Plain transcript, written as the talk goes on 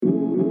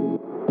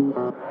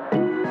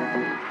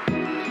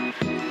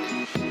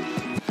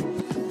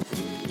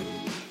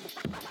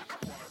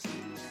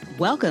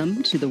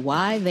Welcome to the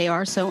Why They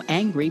Are So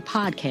Angry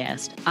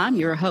podcast. I'm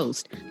your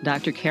host,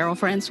 Dr. Carol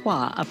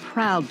Francois, a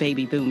proud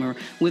baby boomer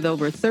with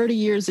over 30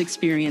 years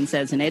experience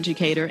as an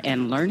educator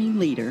and learning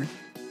leader.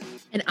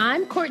 And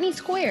I'm Courtney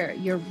Square,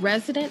 your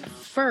resident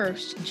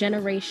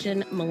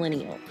first-generation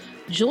millennial.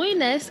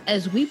 Join us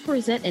as we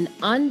present an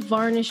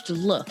unvarnished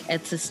look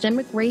at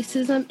systemic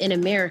racism in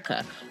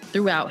America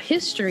throughout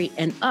history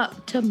and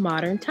up to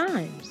modern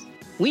times.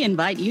 We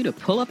invite you to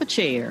pull up a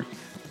chair,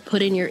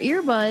 put in your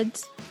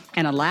earbuds,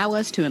 and allow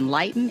us to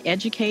enlighten,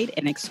 educate,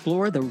 and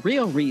explore the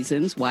real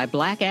reasons why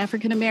Black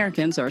African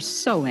Americans are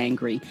so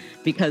angry.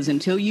 Because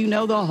until you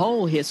know the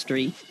whole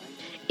history,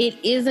 it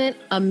isn't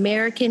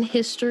American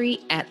history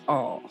at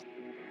all.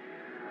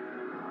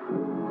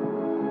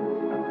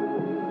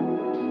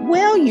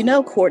 Well, you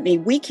know, Courtney,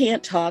 we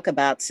can't talk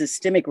about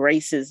systemic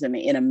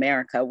racism in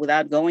America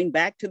without going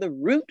back to the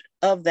root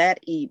of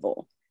that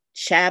evil,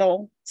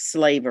 chattel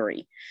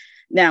slavery.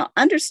 Now,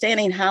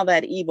 understanding how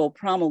that evil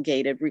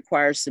promulgated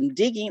requires some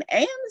digging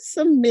and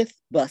some myth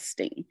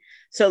busting.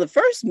 So the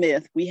first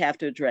myth we have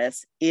to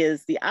address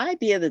is the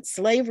idea that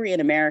slavery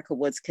in America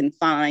was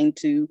confined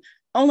to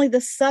only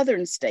the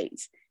southern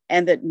states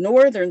and that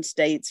northern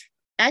states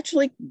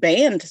actually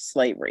banned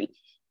slavery.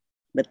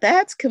 But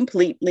that's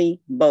completely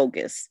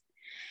bogus.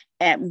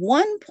 At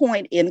one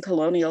point in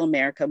colonial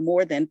America,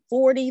 more than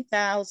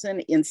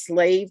 40,000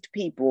 enslaved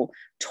people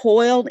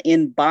toiled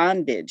in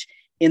bondage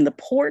in the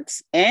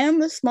ports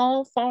and the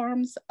small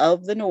farms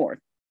of the North.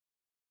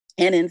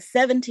 And in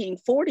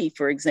 1740,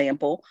 for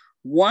example,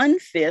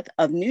 1/5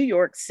 of New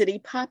York City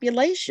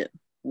population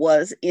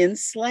was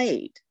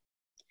enslaved.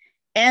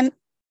 And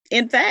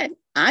in fact,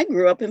 I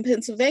grew up in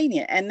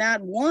Pennsylvania, and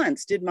not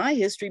once did my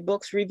history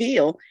books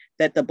reveal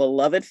that the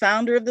beloved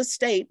founder of the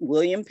state,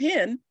 William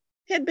Penn,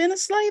 had been a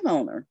slave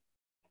owner.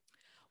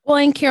 Well,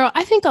 and Carol,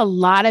 I think a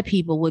lot of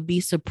people would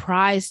be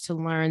surprised to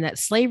learn that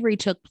slavery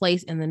took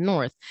place in the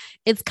North.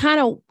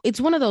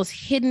 It's one of those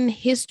hidden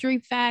history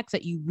facts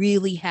that you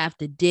really have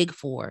to dig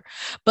for.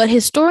 But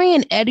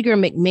historian Edgar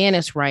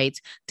McManus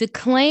writes, to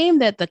claim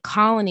that the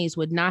colonies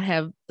would not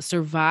have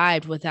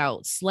survived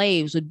without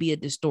slaves would be a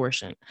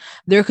distortion.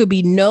 There could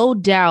be no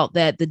doubt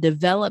that the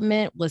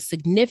development was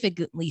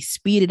significantly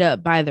speeded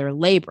up by their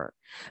labor.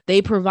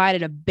 They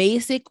provided a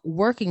basic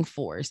working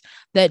force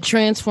that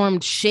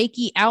transformed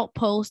shaky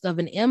outposts of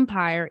an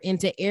empire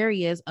into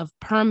areas of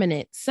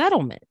permanent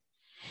settlement.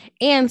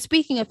 And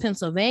speaking of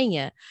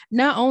Pennsylvania,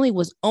 not only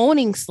was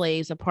owning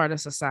slaves a part of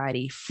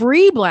society,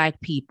 free Black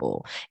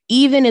people,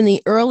 even in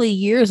the early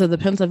years of the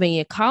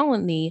Pennsylvania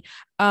colony,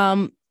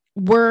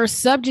 were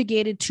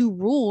subjugated to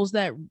rules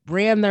that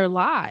ran their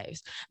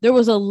lives. There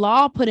was a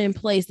law put in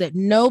place that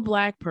no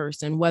Black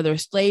person, whether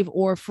slave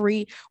or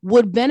free,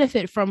 would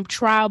benefit from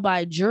trial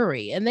by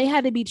jury, and they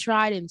had to be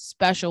tried in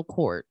special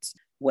courts.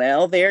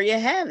 Well, there you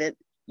have it.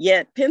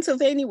 Yet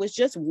Pennsylvania was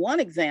just one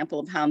example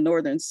of how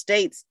northern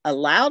states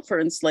allowed for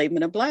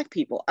enslavement of Black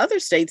people. Other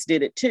states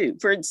did it too.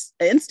 For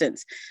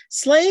instance,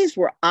 slaves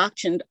were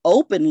auctioned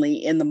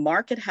openly in the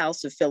Market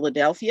House of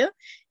Philadelphia,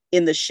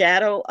 in the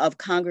shadow of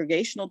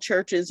congregational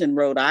churches in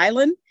Rhode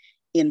Island,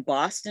 in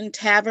Boston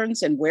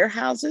taverns and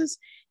warehouses,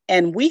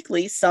 and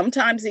weekly,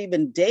 sometimes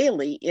even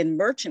daily, in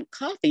merchant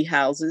coffee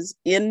houses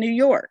in New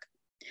York.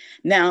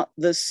 Now,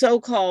 the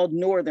so-called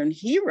Northern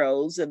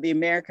heroes of the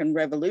American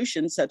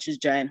Revolution, such as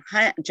John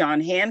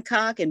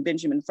Hancock and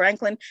Benjamin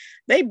Franklin,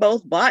 they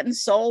both bought and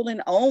sold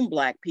and owned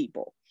Black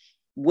people.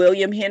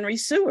 William Henry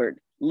Seward,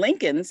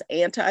 Lincoln's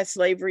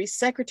anti-slavery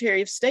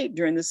Secretary of State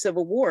during the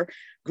Civil War,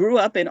 grew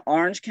up in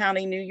Orange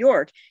County, New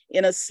York,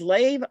 in a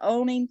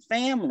slave-owning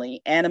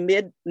family and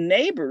amid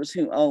neighbors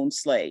who owned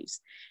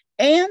slaves.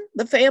 And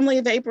the family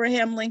of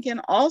Abraham Lincoln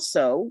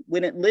also,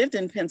 when it lived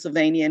in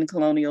Pennsylvania in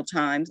colonial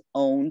times,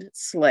 owned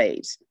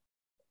slaves.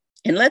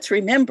 And let's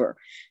remember,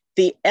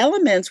 the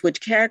elements which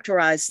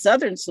characterized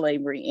Southern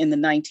slavery in the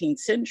 19th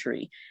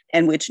century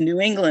and which New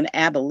England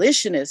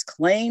abolitionists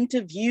claimed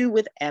to view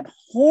with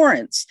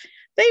abhorrence,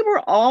 they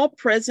were all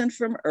present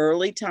from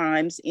early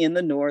times in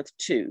the North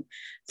too.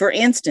 For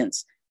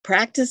instance,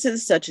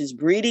 practices such as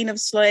breeding of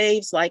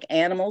slaves like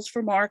animals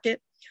for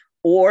market,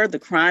 or the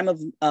crime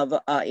of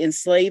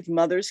enslaved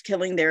mothers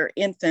killing their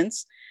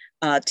infants,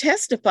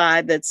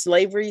 testified that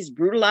slavery's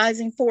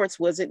brutalizing force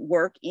was at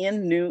work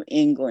in New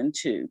England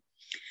too.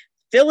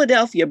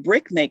 Philadelphia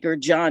brickmaker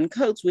John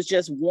Coates was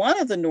just one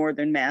of the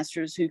Northern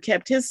masters who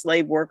kept his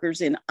slave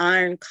workers in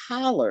iron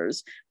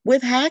collars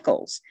with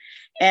hackles.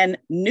 And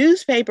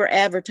newspaper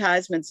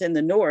advertisements in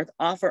the North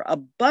offer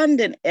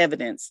abundant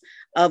evidence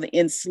of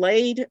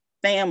enslaved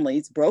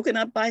families broken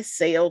up by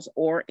sales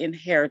or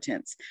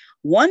inheritance.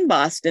 One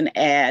Boston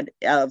ad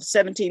of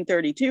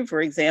 1732,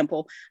 for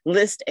example,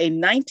 lists a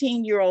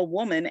 19-year-old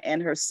woman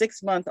and her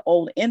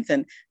 6-month-old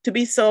infant to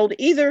be sold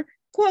either,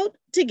 quote,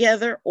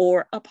 together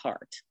or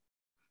apart.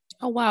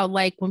 Oh, wow.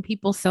 Like when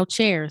people sell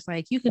chairs,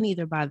 like you can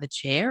either buy the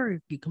chair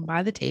or you can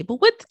buy the table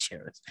with the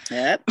chairs.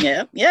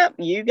 Yep.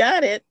 You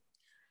got it.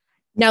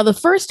 Now, the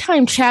first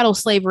time chattel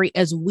slavery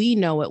as we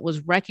know it was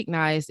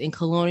recognized in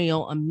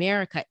colonial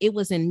America, it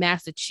was in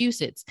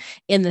Massachusetts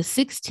in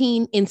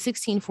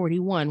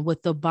 1641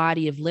 with the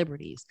Body of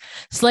Liberties.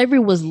 Slavery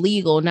was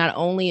legal not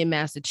only in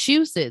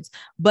Massachusetts,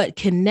 but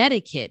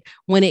Connecticut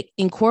when it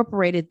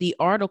incorporated the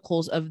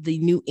Articles of the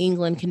New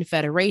England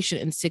Confederation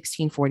in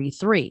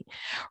 1643.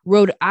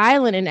 Rhode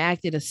Island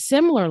enacted a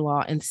similar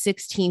law in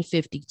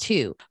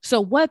 1652.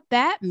 So, what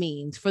that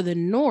means for the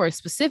North,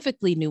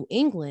 specifically New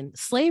England,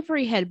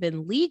 slavery had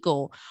been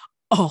legal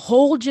a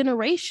whole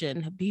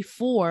generation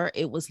before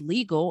it was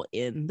legal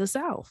in the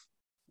South.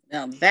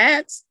 Now,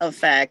 that's a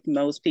fact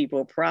most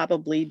people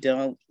probably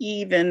don't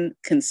even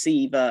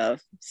conceive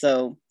of.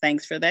 So,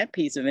 thanks for that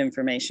piece of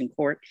information,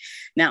 Court.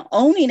 Now,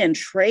 owning and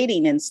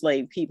trading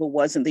enslaved people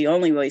wasn't the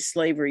only way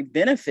slavery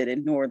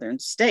benefited Northern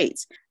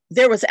states.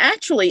 There was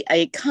actually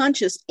a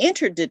conscious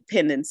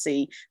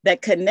interdependency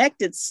that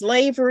connected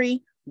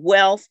slavery,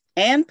 wealth,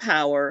 and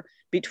power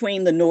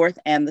between the North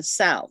and the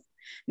South.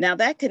 Now,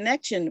 that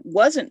connection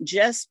wasn't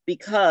just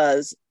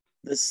because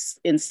the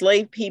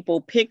enslaved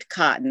people picked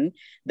cotton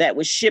that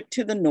was shipped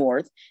to the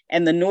North,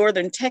 and the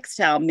Northern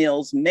textile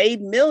mills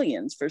made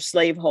millions for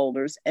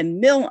slaveholders and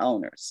mill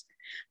owners.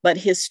 But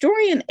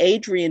historian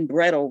Adrian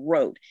Brettel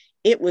wrote,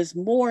 it was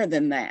more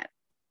than that.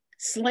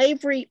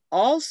 Slavery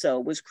also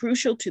was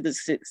crucial to the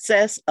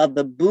success of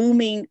the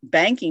booming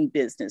banking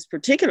business,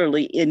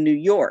 particularly in New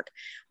York,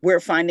 where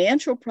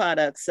financial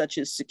products such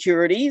as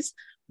securities,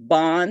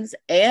 bonds,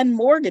 and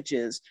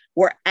mortgages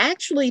were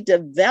actually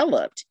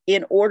developed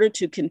in order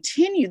to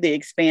continue the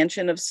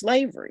expansion of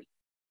slavery.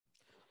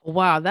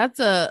 Wow,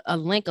 that's a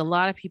link a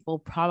lot of people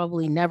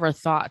probably never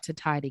thought to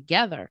tie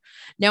together.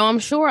 Now, I'm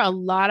sure a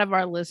lot of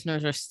our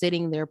listeners are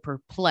sitting there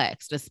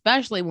perplexed,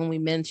 especially when we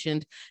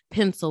mentioned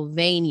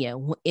Pennsylvania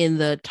in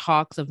the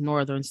talks of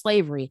Northern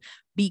slavery,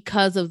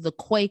 because of the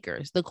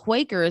Quakers. The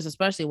Quakers,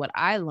 especially what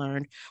I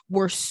learned,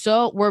 were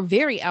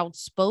very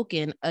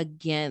outspoken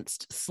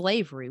against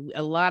slavery.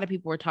 A lot of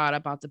people were taught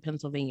about the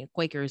Pennsylvania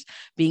Quakers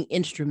being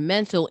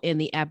instrumental in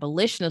the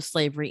abolition of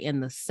slavery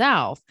in the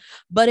South.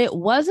 But it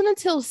wasn't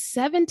until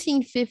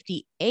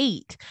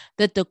 1758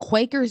 that the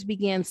Quakers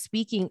began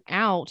speaking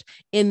out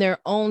in their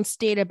own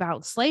state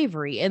about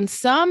slavery. And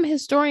some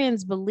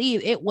historians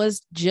believe it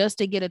was just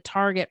to get a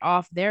target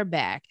off their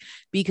back,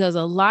 because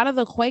a lot of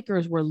the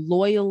Quakers were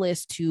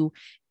loyalists to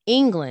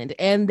England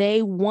and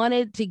they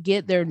wanted to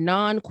get their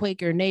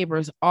non-Quaker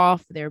neighbors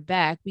off their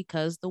back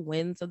because the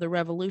winds of the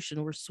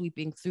revolution were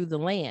sweeping through the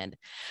land.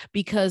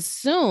 Because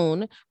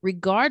soon,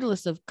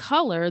 regardless of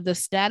color, the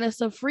status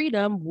of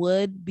freedom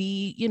would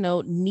be,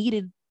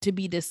 needed to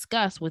be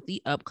discussed with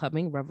the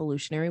upcoming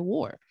Revolutionary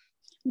War.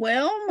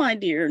 Well, my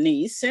dear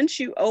niece, since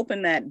you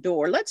opened that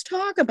door, let's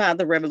talk about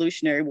the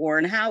Revolutionary War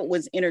and how it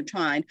was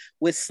intertwined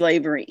with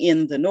slavery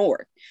in the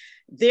North.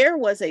 There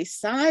was a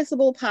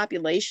sizable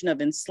population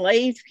of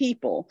enslaved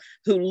people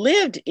who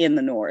lived in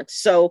the North.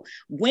 So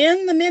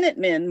when the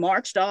Minutemen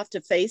marched off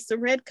to face the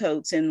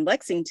Redcoats in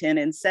Lexington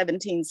in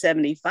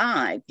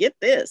 1775, get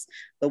this,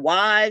 the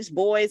wives,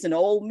 boys, and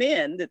old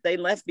men that they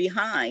left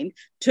behind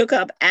took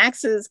up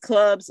axes,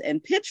 clubs,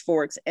 and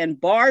pitchforks and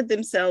barred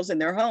themselves in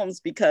their homes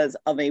because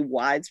of a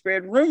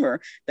widespread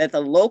rumor that the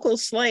local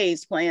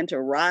slaves planned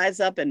to rise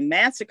up and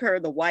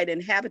massacre the white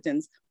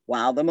inhabitants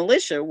while the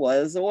militia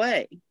was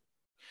away.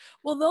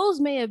 Well, those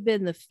may have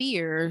been the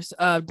fears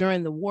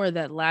during the war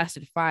that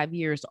lasted 5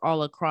 years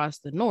all across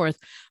the North,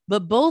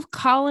 but both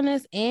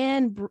colonists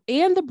and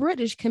the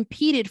British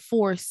competed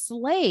for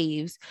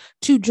slaves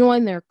to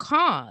join their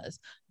cause.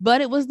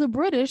 But it was the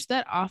British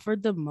that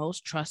offered the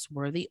most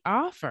trustworthy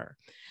offer,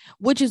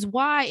 which is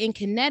why in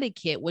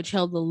Connecticut, which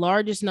held the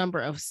largest number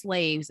of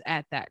slaves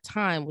at that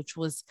time, which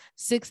was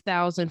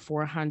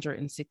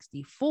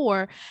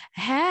 6,464,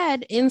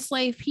 had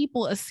enslaved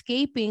people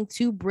escaping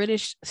to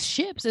British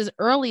ships as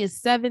early as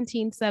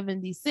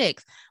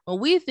 1776. When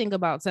we think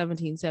about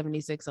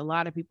 1776, a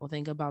lot of people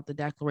think about the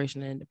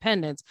Declaration of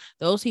Independence.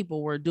 Those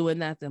people were doing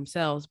that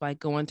themselves by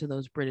going to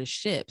those British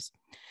ships.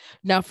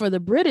 Now, for the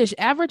British,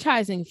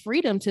 advertising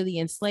freedom to the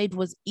enslaved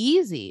was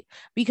easy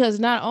because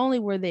not only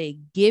were they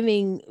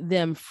giving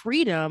them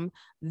freedom,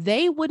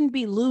 they wouldn't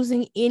be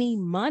losing any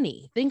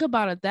money. Think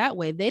about it that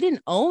way. They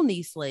didn't own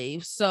these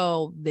slaves,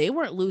 so they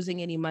weren't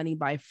losing any money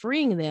by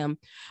freeing them,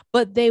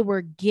 but they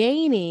were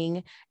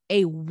gaining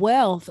a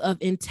wealth of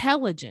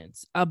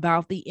intelligence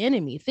about the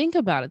enemy. Think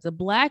about it. The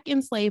Black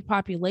enslaved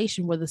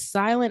population were the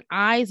silent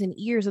eyes and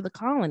ears of the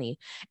colony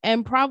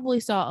and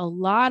probably saw a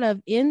lot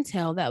of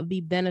intel that would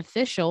be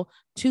beneficial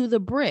to the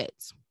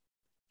Brits.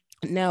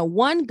 Now,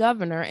 one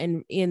governor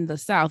in the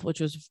South, which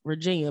was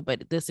Virginia,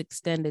 but this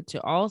extended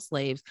to all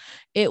slaves,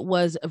 it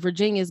was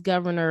Virginia's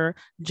Governor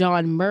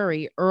John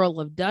Murray, Earl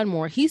of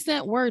Dunmore. He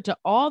sent word to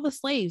all the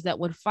slaves that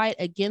would fight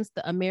against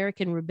the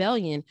American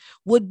Rebellion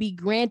would be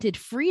granted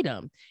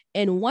freedom.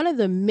 And one of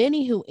the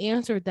many who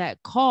answered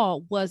that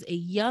call was a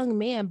young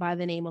man by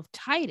the name of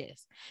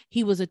Titus.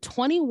 He was a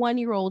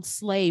 21-year-old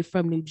slave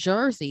from New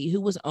Jersey who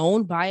was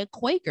owned by a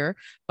Quaker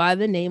by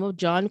the name of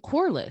John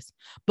Corliss.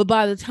 But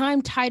by the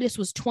time Titus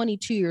was 21,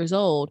 22 years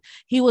old,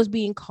 he was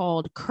being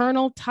called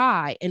Colonel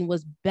Ty and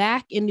was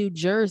back in New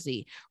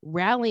Jersey,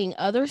 rallying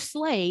other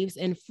slaves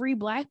and free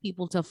Black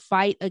people to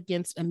fight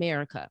against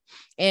America.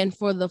 And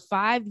for the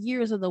 5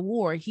 years of the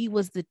war, he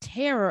was the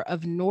terror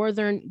of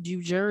northern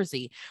New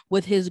Jersey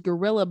with his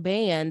guerrilla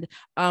band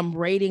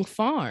raiding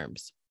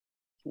farms.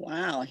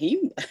 Wow,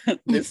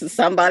 this is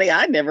somebody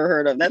I never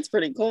heard of. That's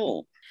pretty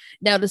cool.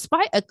 Now,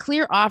 despite a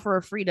clear offer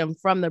of freedom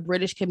from the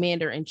British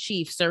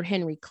commander-in-chief, Sir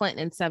Henry Clinton,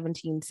 in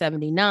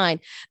 1779,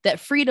 that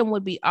freedom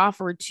would be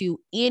offered to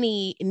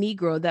any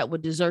Negro that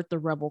would desert the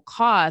rebel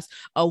cause,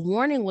 a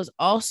warning was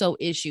also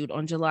issued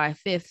on July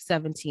 5th,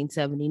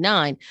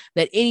 1779,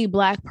 that any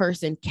Black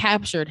person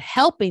captured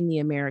helping the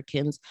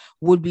Americans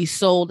would be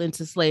sold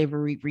into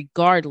slavery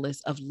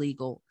regardless of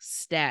legal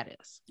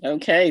status.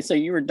 Okay, so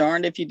you were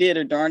darned if you did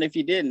or darned if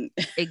you didn't.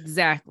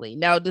 Exactly.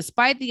 Now,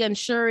 despite the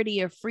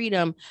unsurety of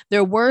freedom,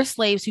 there were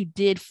slaves who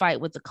did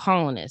fight with the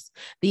colonists.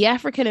 The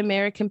African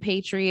American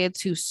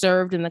patriots who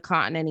served in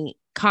the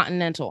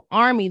Continental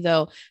Army,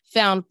 though,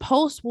 found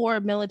post-war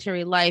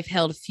military life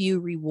held few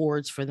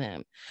rewards for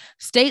them.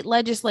 State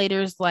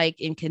legislators, like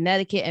in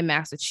Connecticut and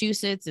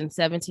Massachusetts in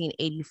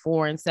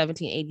 1784 and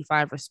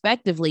 1785,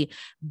 respectively,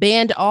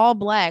 banned all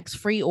Blacks,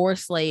 free or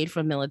slave,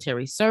 from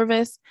military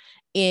service.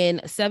 In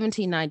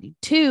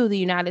 1792, the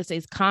United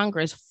States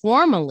Congress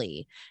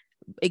formally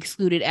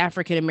excluded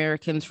African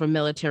Americans from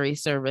military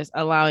service,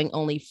 allowing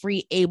only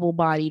free,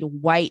 able-bodied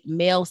white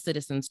male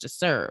citizens to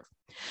serve.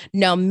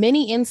 Now,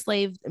 many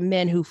enslaved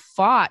men who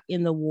fought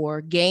in the war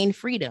gained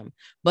freedom,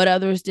 but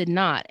others did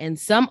not. And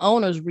some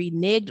owners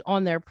reneged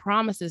on their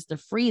promises to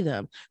free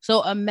them.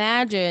 So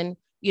imagine,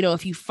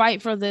 if you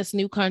fight for this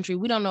new country,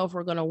 we don't know if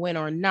we're going to win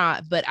or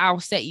not, but I'll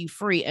set you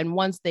free. And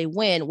once they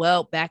win,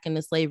 well, back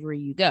into slavery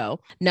you go.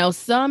 Now,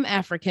 some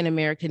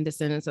African-American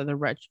descendants of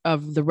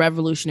the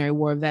Revolutionary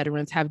War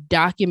veterans have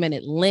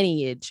documented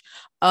lineage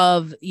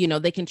of,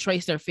 they can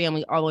trace their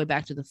family all the way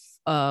back to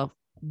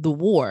the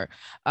war.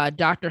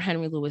 Dr.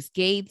 Henry Louis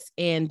Gates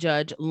and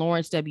Judge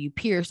Lawrence W.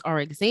 Pierce are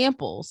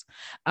examples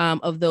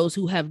of those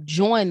who have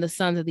joined the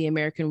Sons of the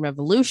American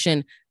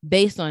Revolution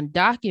based on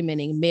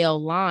documenting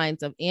male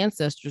lines of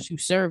ancestors who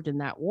served in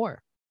that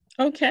war.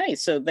 Okay,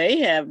 so they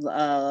have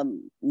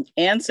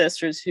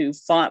ancestors who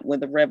fought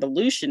with the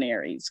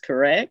revolutionaries,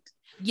 correct?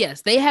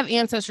 Yes, they have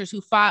ancestors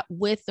who fought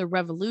with the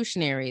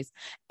revolutionaries,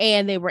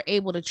 and they were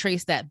able to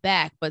trace that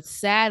back. But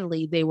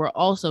sadly, they were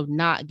also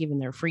not given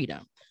their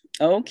freedom.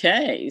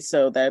 Okay,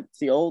 so that's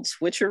the old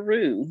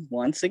switcheroo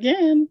once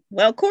again.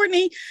 Well,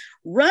 Courtney,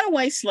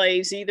 runaway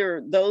slaves,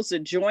 either those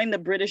that joined the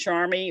British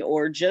Army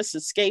or just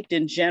escaped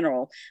in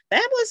general,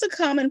 that was a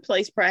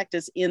commonplace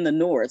practice in the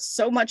North,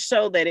 so much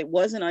so that it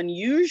wasn't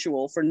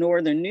unusual for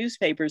Northern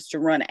newspapers to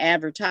run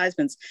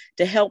advertisements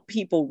to help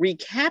people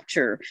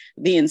recapture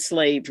the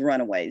enslaved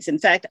runaways. In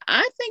fact,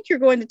 I think you're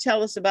going to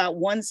tell us about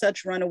one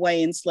such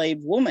runaway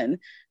enslaved woman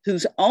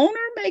whose owner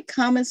may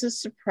come as a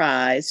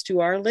surprise to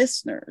our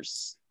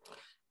listeners.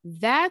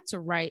 That's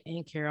right,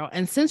 Aunt Carol.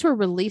 And since we're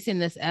releasing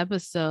this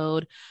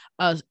episode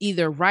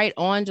either right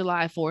on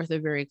July 4th or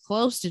very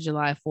close to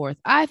July 4th,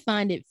 I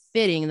find it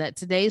fitting that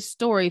today's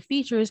story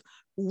features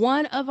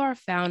one of our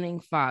founding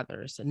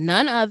fathers,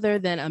 none other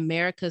than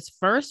America's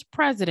first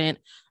president,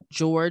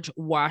 George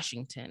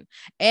Washington.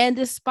 And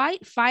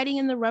despite fighting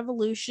in the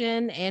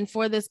Revolution and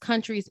for this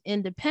country's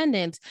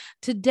independence,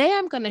 today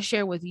I'm going to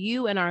share with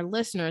you and our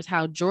listeners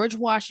how George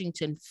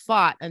Washington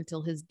fought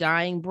until his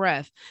dying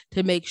breath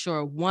to make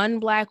sure one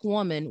Black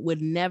woman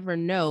would never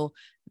know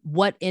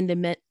what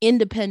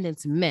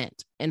independence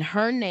meant. And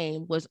her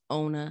name was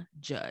Ona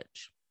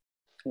Judge.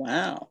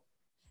 Wow.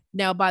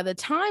 Now, by the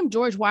time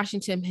George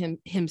Washington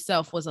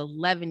himself was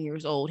 11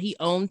 years old, he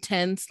owned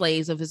 10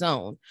 slaves of his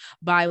own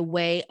by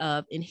way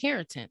of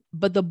inheritance.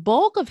 But the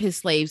bulk of his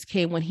slaves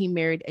came when he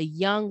married a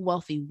young,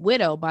 wealthy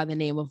widow by the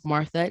name of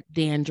Martha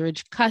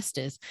Dandridge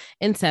Custis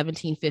in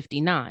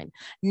 1759.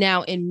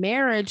 Now, in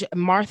marriage,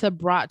 Martha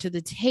brought to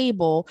the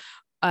table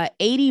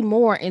 80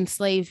 more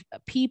enslaved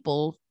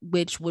people,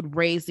 which would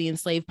raise the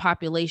enslaved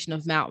population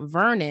of Mount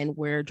Vernon,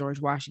 where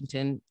George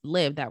Washington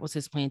lived, that was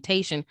his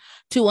plantation,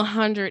 to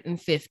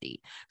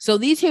 150. So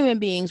these human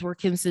beings were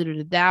considered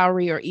a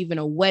dowry or even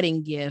a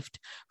wedding gift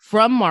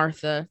from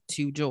Martha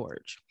to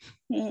George.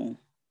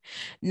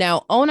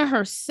 Now, Ona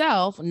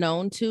herself,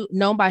 known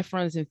by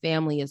friends and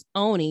family as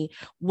Oni,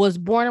 was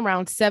born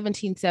around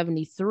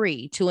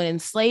 1773 to an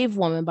enslaved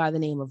woman by the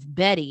name of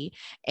Betty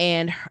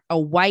and a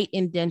white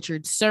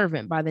indentured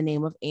servant by the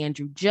name of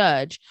Andrew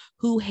Judge,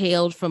 who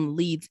hailed from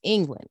Leeds,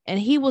 England. And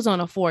he was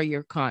on a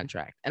 4-year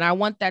contract. And I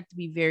want that to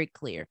be very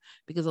clear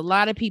because a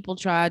lot of people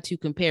try to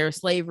compare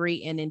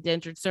slavery and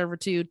indentured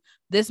servitude.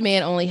 This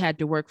man only had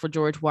to work for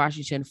George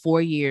Washington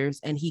 4 years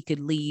and he could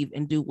leave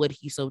and do what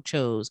he so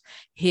chose.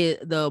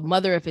 The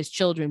mother of his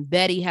children,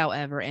 Betty,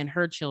 however, and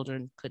her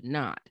children could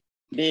not.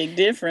 Big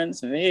difference,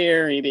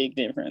 very big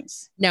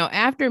difference. Now,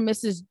 after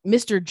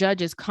Mr.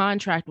 Judge's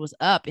contract was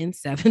up in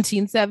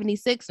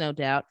 1776, no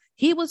doubt,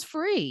 he was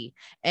free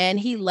and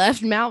he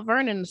left Mount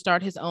Vernon to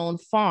start his own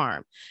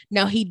farm.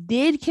 Now, he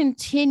did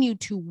continue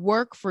to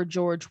work for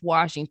George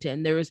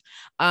Washington. There was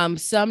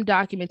some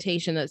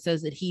documentation that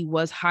says that he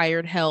was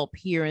hired help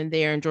here and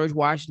there, and George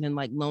Washington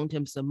like loaned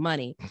him some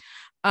money.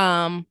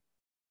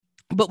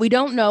 But we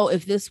don't know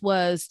if this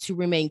was to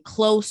remain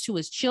close to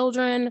his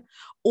children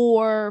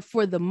or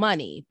for the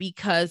money,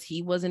 because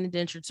he was an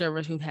indentured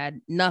servant who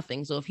had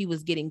nothing. So if he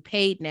was getting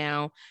paid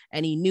now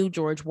and he knew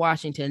George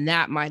Washington,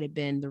 that might have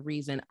been the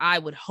reason. I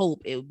would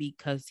hope it would be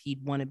because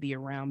he'd want to be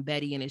around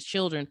Betty and his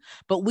children.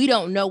 But we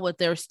don't know what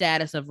their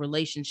status of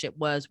relationship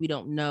was. We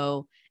don't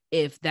know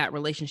if that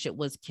relationship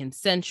was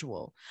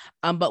consensual.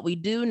 But we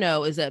do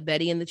know is that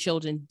Betty and the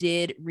children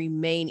did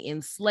remain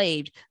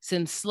enslaved,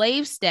 since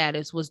slave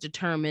status was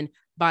determined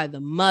by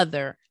the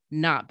mother,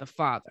 not the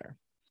father.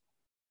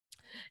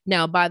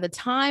 Now, by the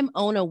time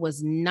Ona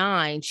was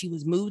 9, she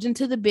was moved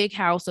into the big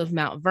house of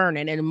Mount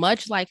Vernon, and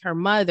much like her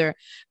mother,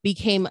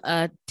 became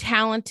a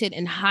talented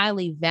and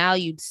highly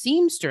valued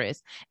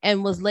seamstress,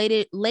 and was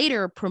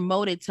later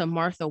promoted to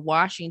Martha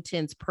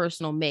Washington's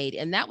personal maid.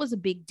 And that was a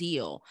big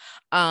deal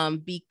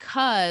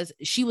because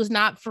she was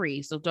not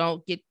free. So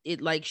don't get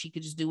it like she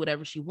could just do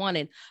whatever she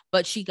wanted,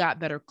 but she got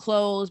better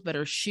clothes,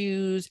 better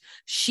shoes.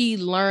 She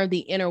learned the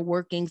inner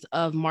workings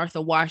of Martha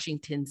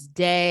Washington's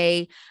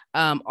day,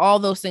 all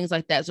those things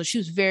like that. So she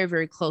was very,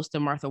 very close to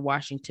Martha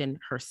Washington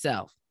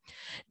herself.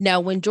 Now,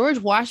 when George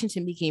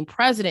Washington became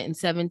president in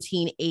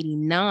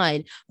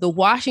 1789, the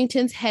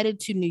Washingtons headed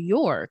to New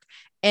York,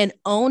 and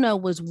Ona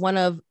was one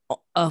of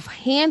a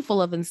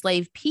handful of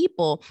enslaved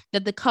people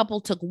that the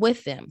couple took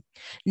with them.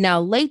 Now,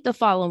 late the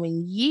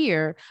following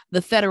year,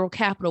 the federal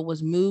capital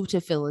was moved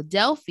to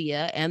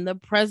Philadelphia, and the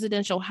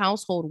presidential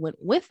household went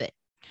with it.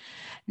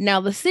 Now,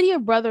 the city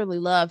of brotherly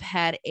love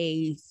had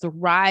a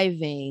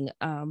thriving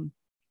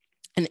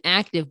an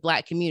active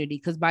Black community,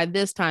 because by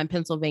this time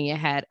Pennsylvania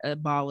had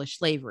abolished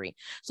slavery.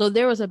 So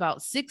there was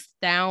about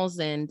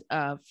 6,000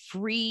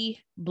 free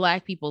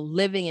Black people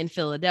living in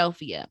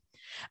Philadelphia.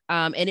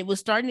 And it was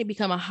starting to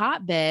become a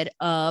hotbed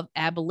of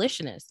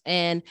abolitionists.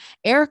 And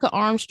Erica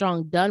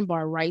Armstrong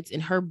Dunbar writes in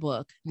her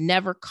book,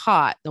 Never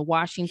Caught, The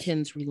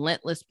Washington's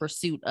Relentless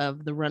Pursuit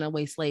of the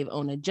Runaway Slave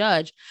Ona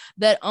Judge,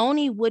 that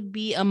Oni would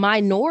be a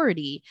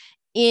minority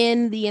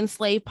in the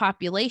enslaved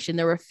population.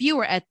 There were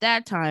fewer at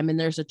that time, and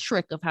there's a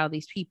trick of how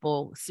these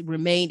people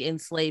remained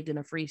enslaved in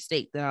a free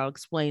state that I'll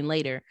explain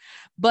later.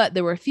 But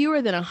there were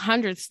fewer than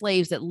 100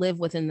 slaves that lived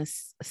within the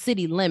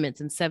city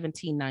limits in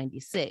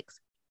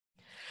 1796.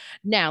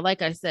 Now,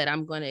 like I said,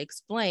 I'm going to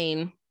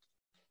explain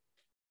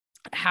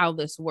how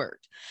this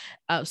worked.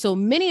 So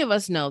many of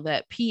us know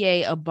that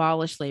PA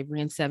abolished slavery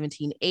in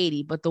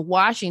 1780, but the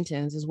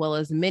Washingtons, as well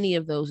as many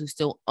of those who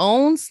still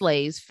own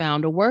slaves,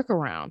 found a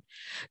workaround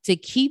to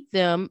keep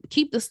the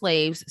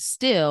slaves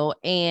still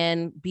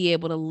and be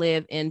able to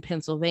live in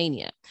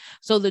Pennsylvania.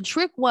 So the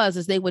trick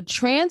is they would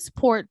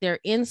transport their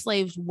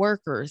enslaved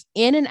workers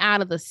in and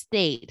out of the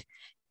state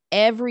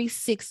every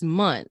 6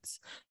 months,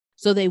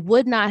 so they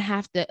would not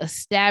have to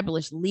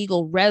establish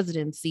legal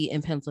residency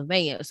in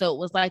Pennsylvania. So it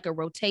was like a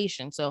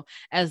rotation. So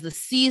as the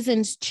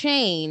seasons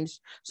changed,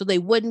 so they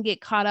wouldn't get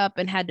caught up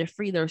and had to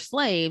free their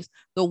slaves,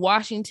 the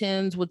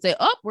Washingtons would say,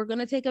 oh, we're going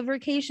to take a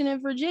vacation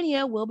in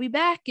Virginia. We'll be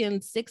back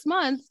in 6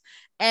 months.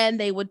 And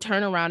they would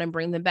turn around and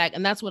bring them back.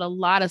 And that's what a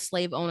lot of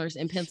slave owners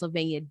in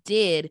Pennsylvania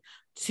did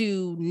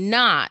to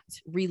not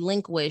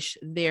relinquish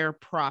their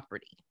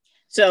property.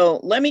 So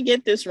let me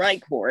get this right,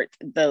 Court.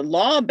 The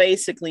law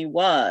basically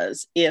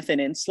was if an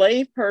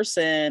enslaved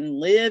person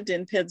lived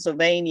in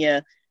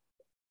Pennsylvania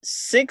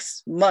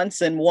 6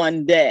 months and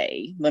 1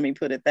 day, let me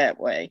put it that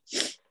way,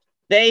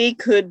 they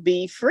could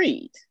be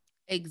freed.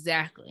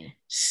 Exactly.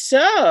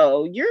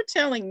 So you're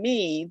telling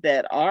me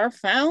that our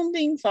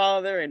founding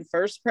father and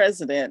first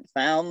president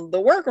found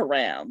the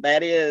workaround.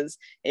 That is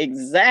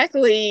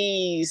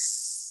exactly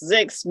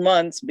 6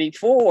 months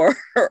before,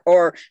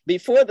 or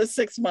before the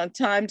 6 month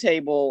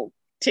timetable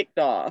ticked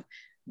off,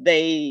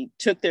 they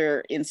took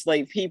their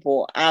enslaved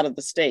people out of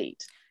the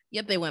state.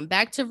 Yep, they went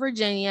back to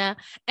Virginia,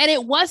 and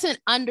it wasn't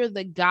under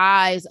the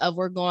guise of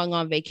we're going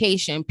on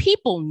vacation.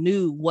 People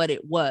knew what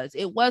it was.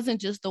 It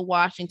wasn't just the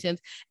Washingtons.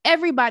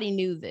 Everybody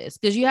knew this,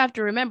 because you have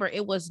to remember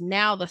it was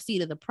now the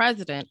seat of the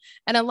president,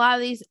 and a lot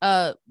of these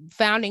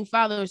founding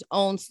fathers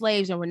owned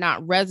slaves and were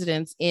not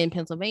residents in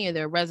Pennsylvania.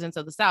 They're residents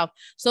of the South.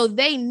 So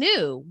they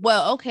knew,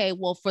 well, okay,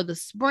 well, for the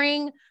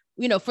spring,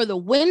 for the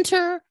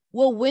winter,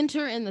 we'll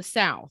winter in the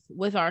South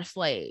with our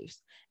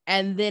slaves.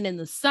 And then in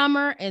the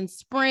summer and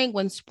spring,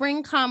 when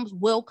spring comes,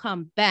 we'll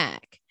come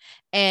back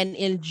and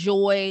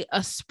enjoy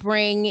a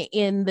spring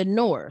in the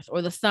North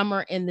or the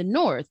summer in the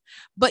North.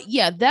 But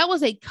yeah, that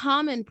was a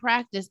common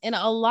practice in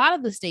a lot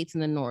of the states in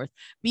the North,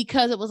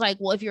 because it was like,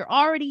 well, if you're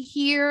already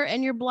here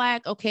and you're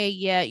Black, okay,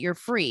 yeah, you're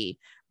free.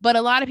 But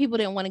a lot of people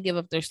didn't want to give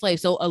up their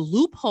slaves. So a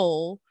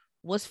loophole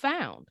was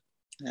found.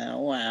 Oh,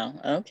 wow.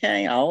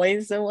 Okay.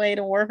 Always a way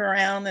to work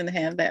around and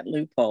have that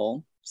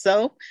loophole.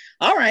 So,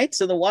 all right.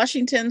 So the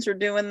Washingtons are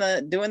doing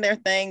their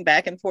thing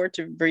back and forth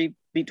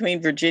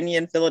between Virginia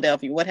and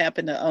Philadelphia. What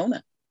happened to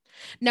Ona?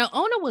 Now,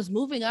 Ona was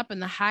moving up in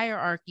the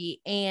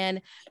hierarchy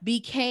and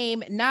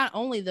became not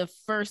only the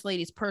first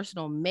lady's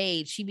personal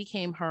maid, she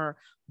became her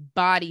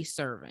body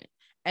servant.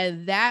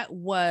 And that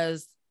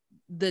was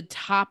the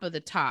top of the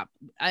top.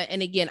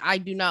 And again, I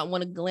do not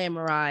want to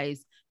glamorize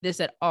this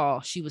at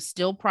all. She was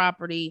still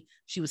property,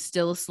 she was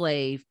still a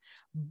slave,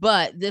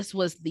 but this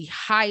was the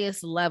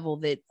highest level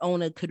that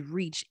Ona could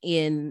reach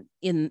in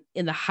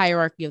the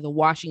hierarchy of the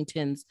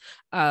Washington's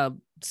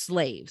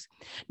slaves.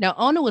 Now,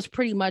 Ona was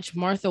pretty much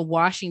Martha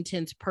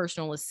Washington's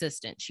personal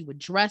assistant. She would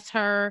dress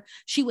her,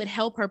 she would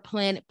help her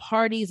plan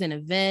parties and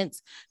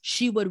events,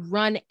 she would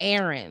run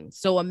errands.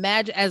 So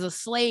imagine, as a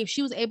slave,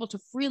 she was able to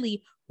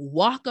freely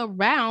walk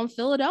around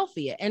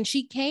Philadelphia, and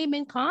she came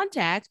in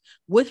contact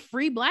with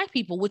free Black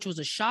people, which was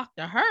a shock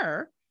to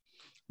her,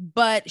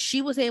 but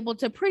she was able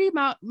to pretty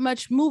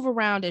much move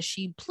around as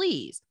she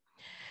pleased.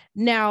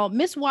 Now,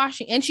 Miss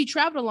Washington, and she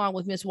traveled along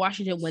with Miss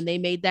Washington when they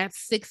made that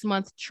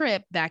 6-month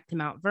trip back to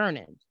Mount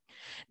Vernon.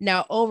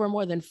 Now, over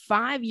more than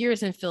 5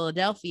 years in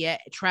Philadelphia,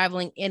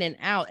 traveling in and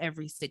out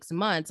every 6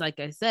 months, like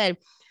I said,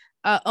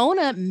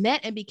 Ona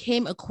met and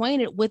became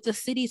acquainted with the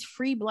city's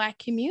free Black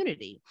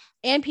community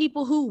and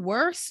people who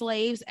were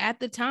slaves at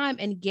the time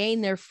and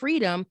gained their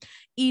freedom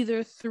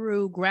either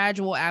through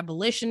gradual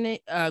abolition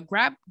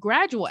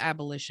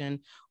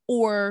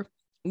or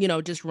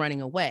just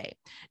running away.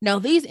 Now,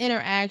 these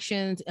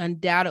interactions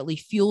undoubtedly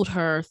fueled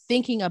her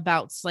thinking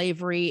about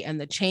slavery and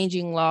the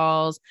changing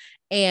laws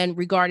and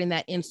regarding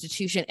that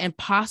institution and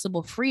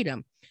possible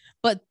freedom.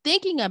 But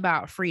thinking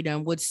about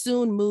freedom would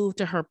soon move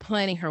to her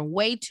planning her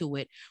way to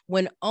it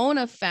when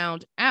Ona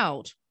found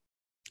out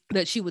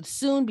that she would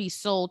soon be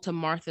sold to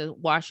Martha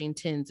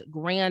Washington's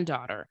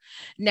granddaughter.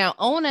 Now,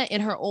 Ona,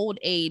 in her old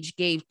age,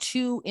 gave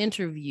 2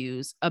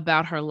 interviews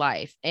about her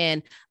life.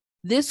 And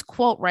this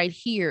quote right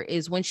here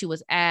is when she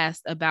was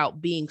asked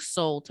about being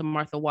sold to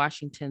Martha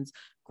Washington's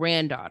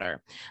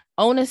granddaughter.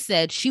 Ona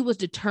said she was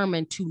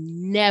determined to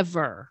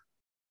never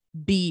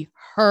be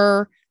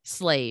her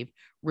slave,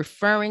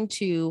 referring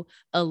to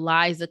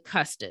Eliza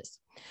Custis.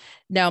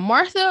 Now,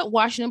 Martha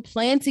Washington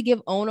planned to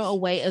give Ona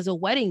away as a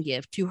wedding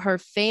gift to her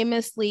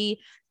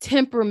famously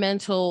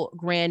temperamental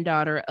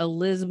granddaughter,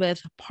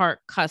 Elizabeth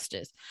Parke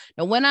Custis.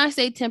 Now, when I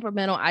say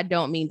temperamental, I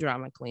don't mean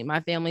drama queen. My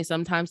family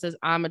sometimes says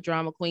I'm a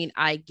drama queen.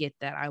 I get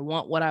that. I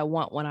want what I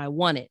want when I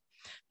want it.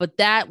 But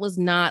that was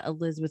not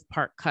Elizabeth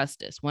Parke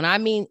Custis. When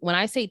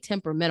I say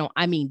temperamental,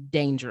 I mean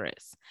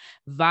dangerous,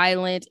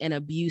 violent, and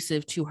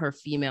abusive to her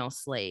female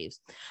slaves.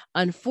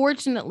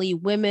 Unfortunately,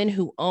 women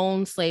who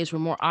owned slaves were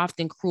more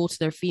often cruel to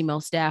their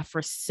female staff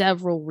for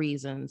several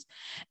reasons.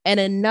 And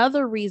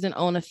another reason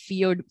Ona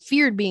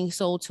feared being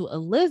sold to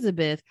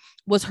Elizabeth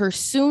was her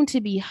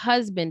soon-to-be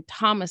husband,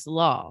 Thomas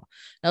Law.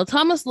 Now,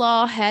 Thomas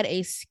Law had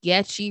a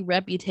sketchy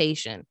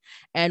reputation.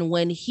 And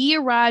when he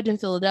arrived in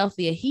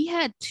Philadelphia, he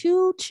had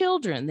 2 children.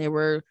 They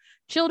were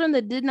children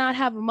that did not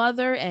have a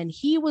mother, and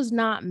he was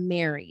not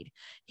married.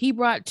 He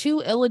brought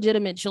 2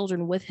 illegitimate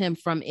children with him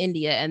from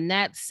India, and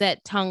that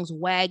set tongues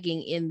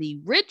wagging in the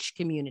rich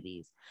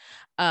communities.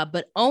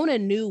 But Ona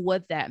knew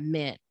what that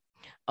meant.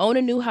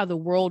 Ona knew how the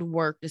world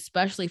worked,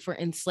 especially for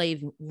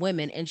enslaved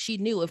women. And she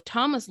knew if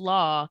Thomas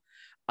Law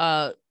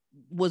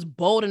was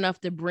bold enough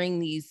to bring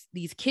these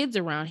kids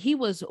around, he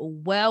was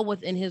well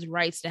within his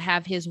rights to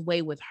have his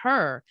way with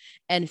her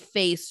and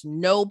face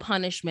no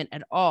punishment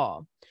at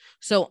all.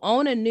 So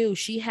Ona knew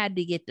she had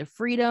to get the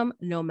freedom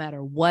no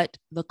matter what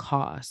the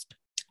cost.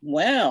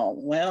 Well,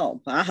 wow.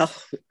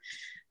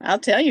 I'll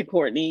tell you,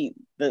 Courtney,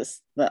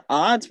 the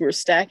odds were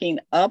stacking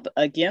up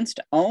against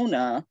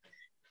Ona,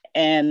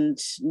 and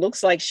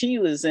looks like she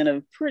was in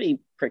a pretty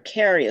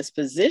precarious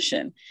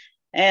position.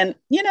 And,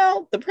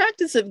 the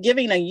practice of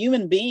giving a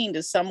human being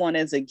to someone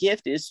as a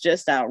gift is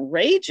just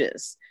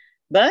outrageous.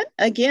 But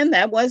again,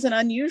 that wasn't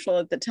unusual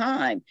at the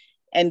time.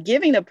 And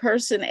giving a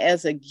person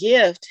as a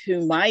gift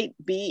who might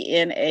be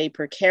in a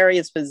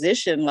precarious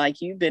position,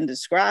 like you've been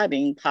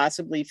describing,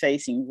 possibly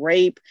facing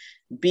rape,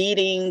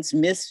 beatings,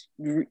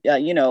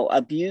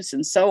 abuse,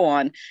 and so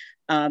on,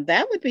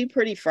 that would be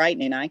pretty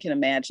frightening, I can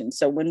imagine.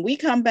 So when we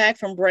come back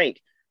from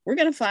break, we're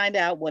going to find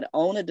out what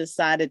Ona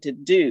decided to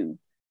do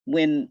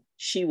when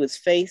she was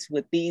faced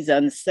with these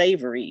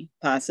unsavory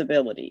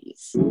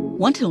possibilities.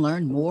 Want to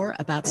learn more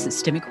about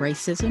systemic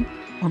racism?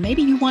 Or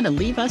maybe you want to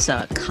leave us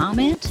a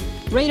comment?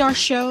 Rate our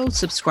show,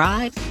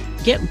 subscribe,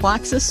 get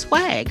lots of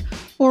swag,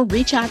 or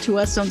reach out to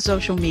us on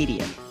social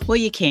media. Well,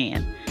 you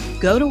can.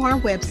 Go to our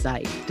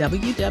website,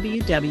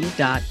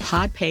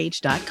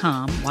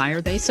 www.podpage.com, Why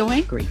Are They So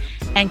Angry,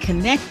 and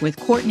connect with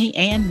Courtney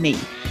and me.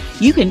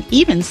 You can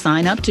even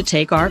sign up to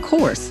take our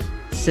course,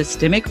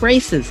 Systemic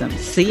Racism,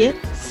 See It,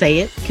 Say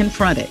It,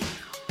 Confront It.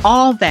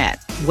 All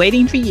that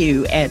waiting for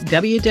you at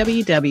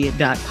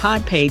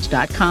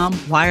www.podpage.com,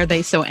 Why Are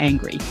They So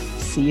Angry.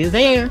 See you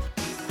there.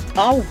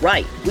 All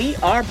right, we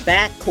are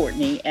back,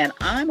 Courtney, and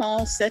I'm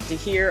all set to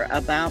hear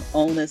about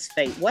Ona's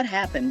fate. What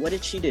happened? What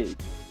did she do?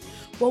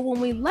 Well,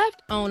 when we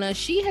left Ona,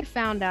 she had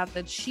found out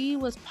that she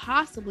was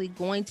possibly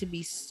going to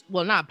be,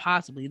 well, not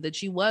possibly, that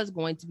she was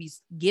going to be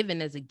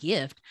given as a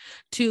gift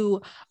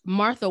to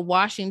Martha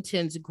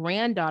Washington's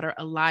granddaughter,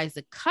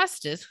 Eliza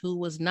Custis, who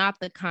was not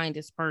the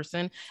kindest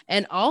person,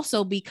 and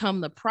also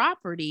become the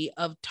property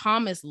of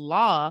Thomas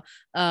Law,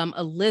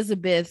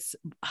 Elizabeth's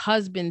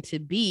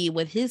husband-to-be,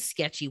 with his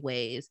sketchy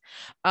ways.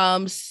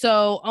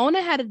 So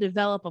Ona had to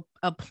develop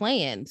a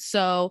plan.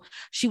 So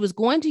she was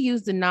going to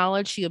use the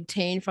knowledge she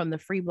obtained from the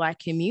free Black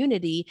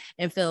community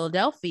in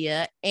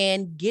Philadelphia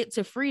and get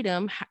to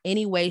freedom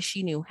any way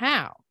she knew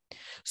how.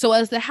 So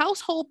as the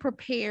household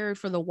prepared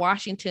for the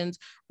Washingtons'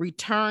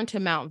 return to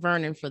Mount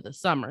Vernon for the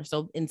summer,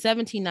 so in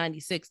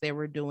 1796, they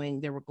were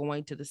going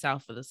to the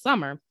South for the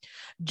summer,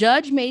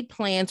 Judge made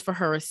plans for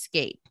her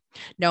escape.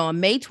 Now,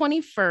 on May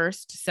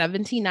 21st,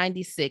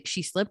 1796,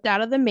 she slipped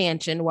out of the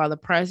mansion while the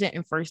president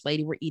and first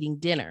lady were eating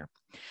dinner.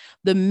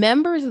 The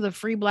members of the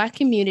free Black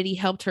community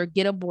helped her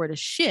get aboard a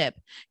ship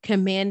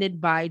commanded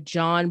by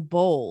John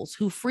Bowles,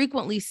 who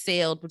frequently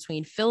sailed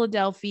between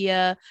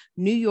Philadelphia,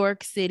 New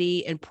York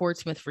City, and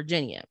Portsmouth,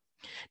 Virginia.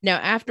 Now,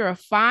 after a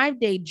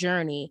 5-day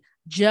journey,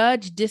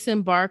 Judge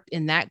disembarked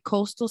in that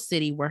coastal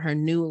city where her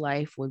new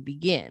life would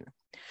begin.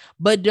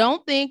 But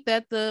don't think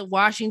that the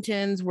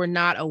Washingtons were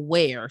not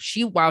aware.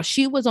 While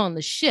she was on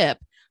the ship,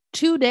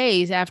 2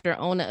 days after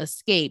Ona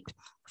escaped,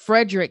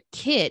 Frederick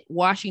Kitt,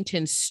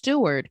 Washington's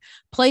steward,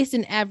 placed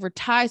an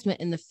advertisement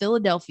in the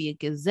Philadelphia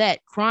Gazette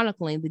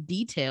chronicling the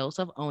details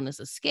of Ona's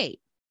escape.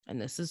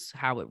 And this is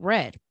how it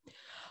read.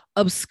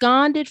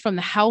 Absconded from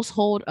the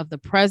household of the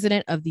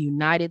President of the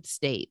United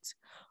States,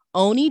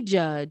 Oni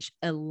Judge,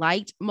 a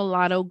light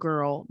mulatto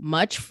girl,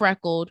 much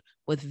freckled,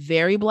 with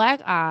very black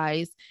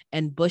eyes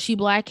and bushy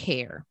black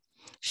hair.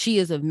 She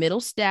is of middle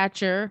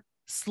stature,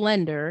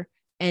 slender,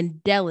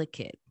 and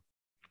delicate.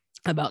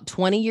 About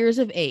 20 years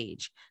of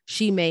age.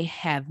 She may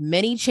have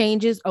many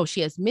changes.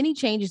 She has many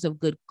changes of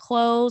good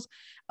clothes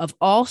of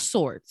all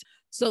sorts.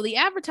 So the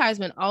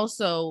advertisement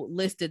also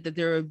listed that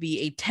there would be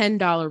a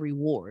 $10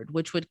 reward,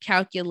 which would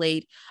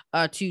calculate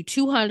to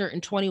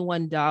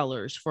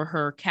 $221 for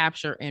her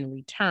capture and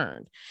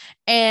return.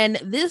 And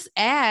this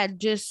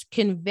ad just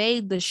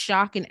conveyed the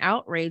shock and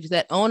outrage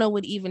that Ona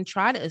would even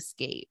try to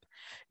escape,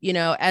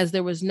 as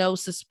there was no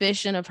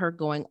suspicion of her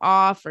going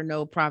off or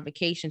no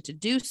provocation to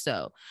do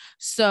so.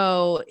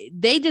 So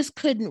they just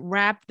couldn't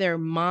wrap their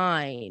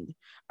mind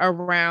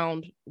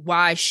around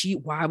why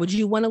would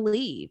you want to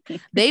leave?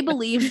 They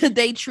believed that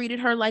they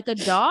treated her like a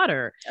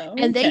daughter.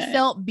 Okay. And they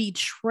felt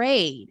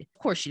betrayed.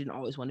 Of course, she didn't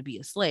always want to be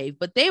a slave,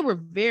 but they were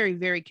very,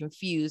 very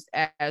confused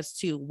as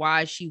to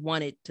why she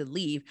wanted to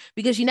leave,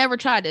 because she never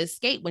tried to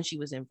escape when she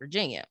was in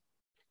Virginia.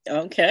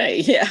 Okay,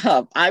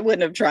 yeah, I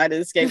wouldn't have tried to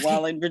escape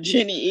while in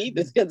Virginia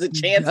either, because the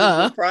chances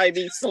would probably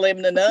be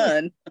slim to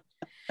none.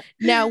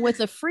 Now,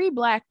 with a free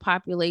Black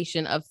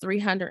population of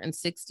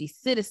 360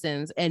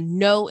 citizens and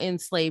no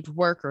enslaved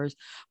workers,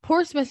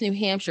 Portsmouth, New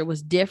Hampshire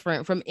was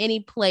different from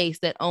any place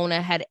that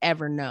Ona had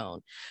ever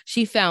known.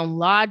 She found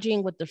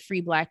lodging with the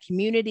free Black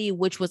community,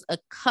 which was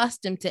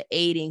accustomed to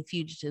aiding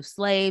fugitive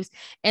slaves,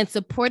 and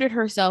supported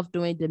herself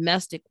doing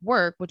domestic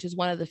work, which is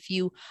one of the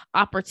few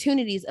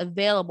opportunities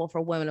available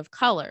for women of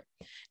color.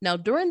 Now,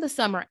 during the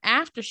summer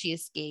after she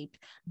escaped,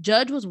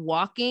 Judge was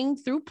walking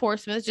through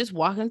Portsmouth, just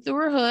walking through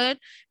her hood,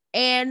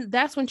 and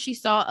that's when she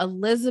saw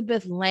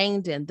Elizabeth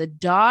Langdon, the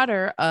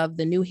daughter of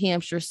the New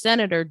Hampshire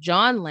Senator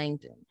John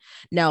Langdon.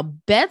 Now,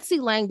 Betsy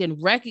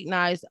Langdon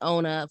recognized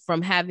Ona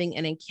from having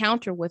an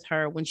encounter with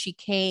her when she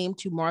came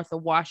to Martha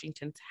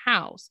Washington's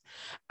house.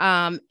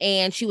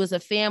 And she was a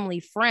family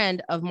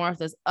friend of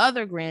Martha's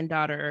other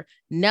granddaughter,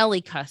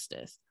 Nellie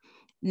Custis.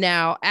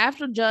 Now,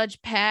 after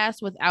Judge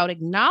passed without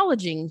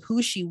acknowledging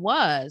who she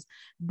was,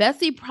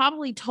 Betsy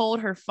probably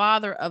told her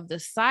father of the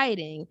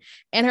sighting,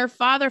 and her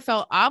father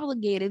felt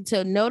obligated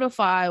to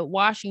notify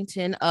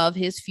Washington of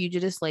his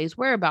fugitive slaves'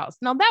 whereabouts.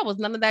 Now, that was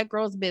none of that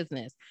girl's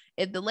business.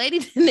 If the lady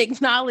didn't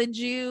acknowledge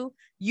you,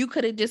 you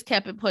could have just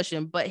kept it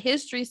pushing. But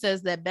history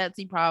says that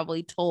Betsy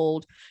probably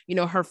told,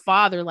 her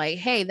father, like,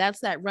 hey, that's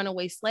that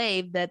runaway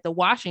slave that the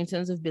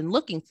Washingtons have been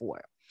looking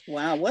for.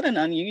 Wow, what an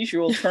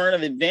unusual turn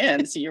of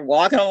events. You're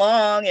walking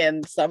along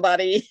and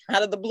somebody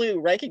out of the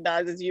blue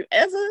recognizes you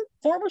as a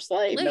former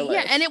slave. No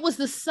yeah, and it was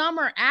the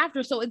summer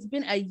after, so it's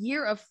been a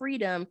year of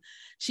freedom.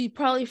 She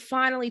probably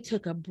finally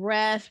took a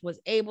breath, was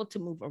able to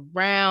move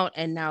around,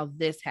 and now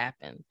this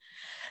happened.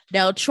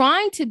 Now,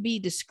 trying to be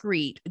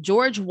discreet,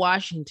 George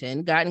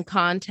Washington got in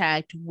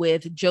contact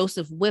with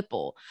Joseph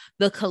Whipple,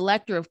 the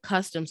collector of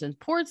customs in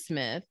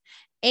Portsmouth,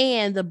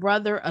 and the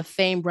brother of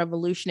famed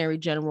Revolutionary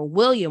General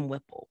William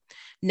Whipple.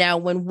 Now,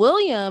 when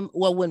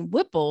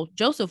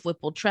Joseph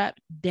Whipple tracked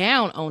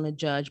down Ona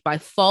Judge by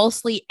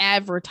falsely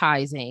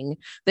advertising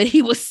that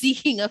he was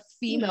seeking a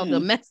female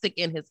domestic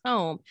in his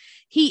home,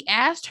 he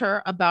asked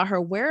her about her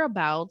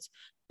whereabouts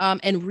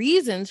and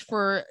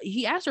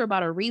he asked her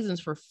about her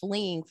reasons for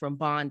fleeing from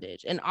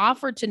bondage and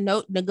offered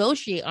to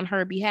negotiate on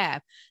her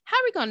behalf. How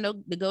are we going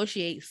to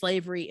negotiate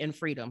slavery and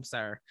freedom,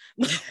 sir?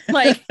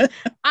 Like,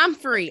 I'm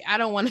free. I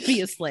don't want to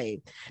be a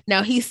slave.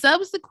 Now, he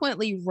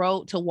subsequently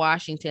wrote to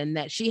Washington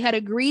that she had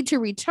agreed to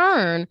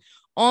return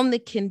on the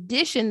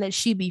condition that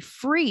she be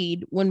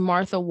freed when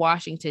Martha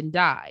Washington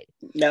died.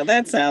 Now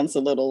that sounds a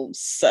little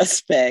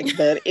suspect,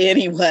 but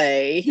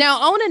anyway.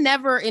 Now, Ona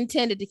never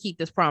intended to keep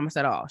this promise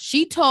at all.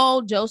 She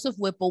told Joseph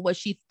Whipple what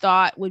she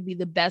thought would be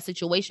the best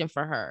situation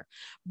for her,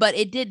 but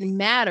it didn't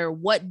matter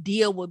what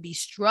deal would be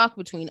struck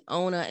between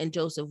Ona and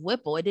Joseph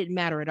Whipple. It didn't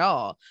matter at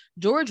all.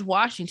 George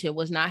Washington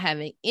was not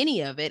having any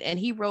of it, and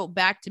he wrote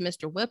back to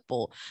Mr.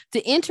 Whipple,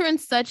 "To enter in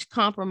such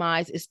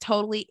compromise is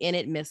totally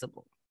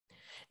inadmissible."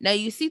 Now,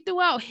 you see,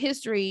 throughout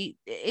history,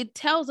 it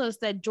tells us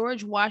that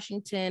George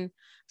Washington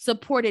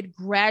supported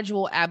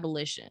gradual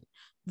abolition.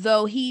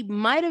 Though he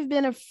might have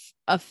been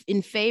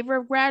in favor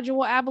of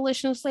gradual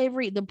abolition of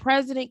slavery, the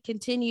president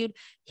continued,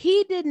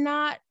 he did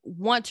not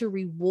want to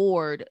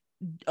reward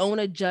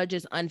Ona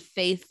Judge's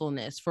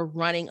unfaithfulness for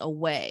running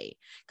away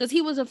because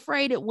he was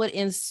afraid it would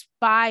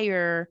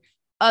inspire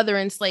other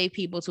enslaved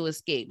people to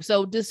escape.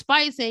 So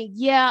despite saying,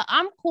 yeah,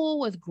 I'm cool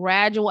with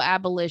gradual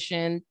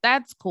abolition,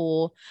 that's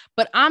cool,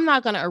 but I'm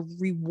not going to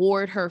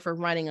reward her for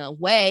running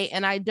away.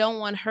 And I don't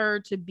want her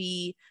to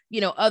be,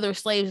 other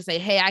slaves to say,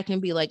 hey, I can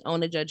be like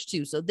Ona Judge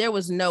too. So there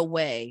was no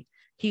way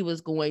he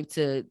was going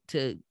to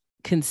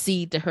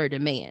concede to her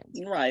demand.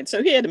 Right.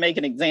 So he had to make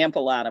an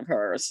example out of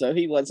her. So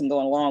he wasn't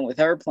going along with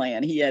her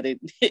plan. He had to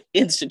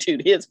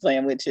institute his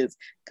plan, which is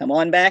come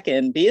on back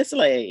and be a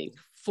slave.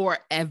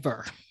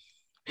 Forever.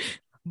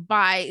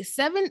 By the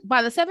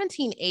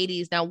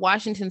 1780s, now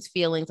Washington's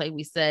feelings, like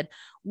we said,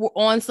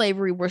 on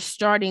slavery were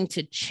starting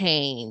to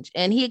change,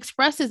 and he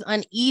expressed his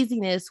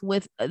uneasiness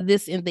with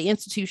this in the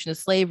institution of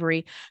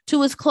slavery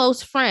to his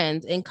close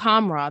friends and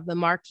comrade, the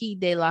Marquis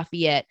de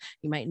Lafayette.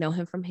 You might know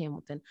him from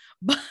Hamilton,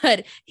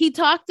 but he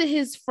talked to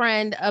his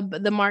friend,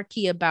 the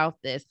Marquis, about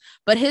this.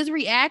 But his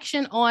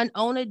reaction on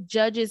Ona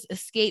Judge's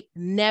escape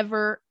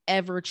never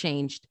ever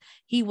changed.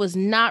 He was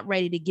not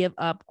ready to give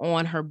up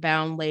on her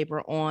bound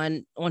labor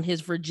on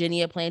his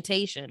Virginia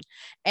plantation.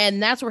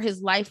 And that's where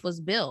his life was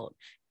built.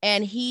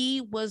 And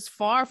he was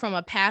far from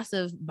a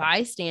passive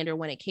bystander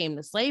when it came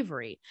to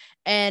slavery.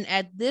 And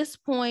at this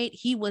point,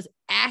 he was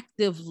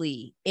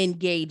actively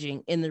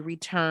engaging in the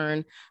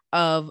return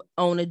of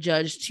Ona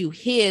Judge to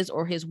his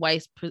or his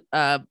wife's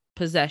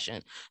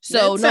possession.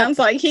 So it sounds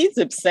like he's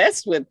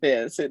obsessed with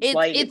this.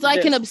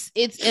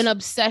 It's an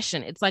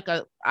obsession. It's like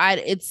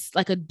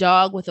a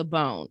dog with a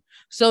bone.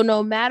 So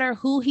no matter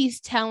who he's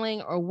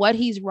telling or what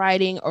he's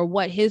writing or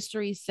what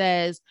history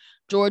says,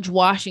 George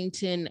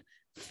Washington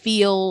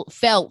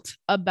felt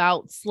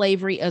about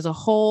slavery as a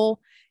whole,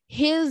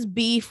 his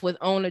beef with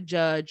Ona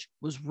Judge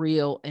was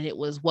real, and it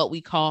was what we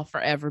call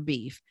forever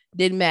beef.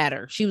 Didn't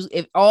matter.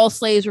 If all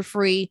slaves were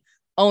free,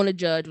 Ona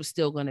Judge was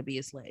still going to be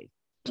a slave.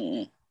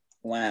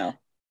 Wow.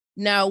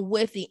 Now,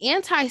 with the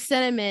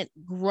anti-slavery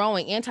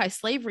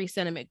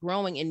sentiment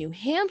growing in New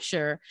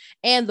Hampshire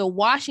and the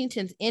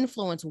Washington's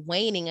influence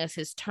waning as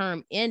his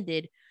term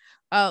ended,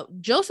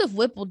 Joseph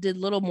Whipple did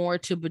little more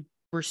to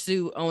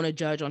pursue Ona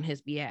Judge on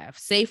his behalf,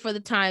 save for the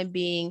time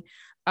being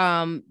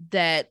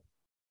that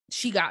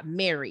she got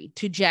married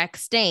to Jack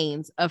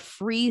Staines, a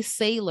free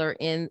sailor,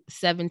 in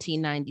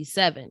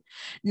 1797.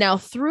 Now,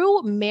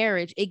 through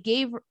marriage, it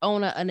gave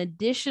Ona an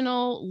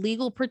additional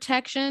legal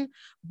protection,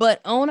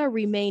 but Ona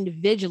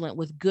remained vigilant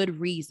with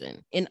good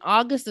reason. In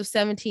August of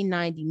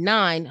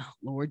 1799,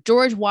 Lord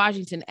George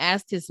Washington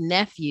asked his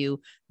nephew,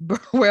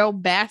 Burwell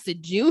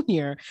Bassett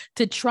Jr.,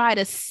 to try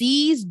to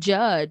seize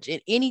Judge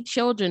and any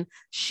children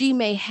she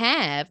may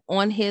have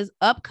on his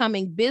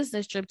upcoming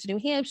business trip to New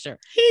Hampshire.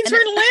 He's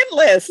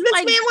relentless. This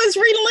man was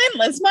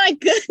relentless. My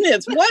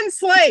goodness. One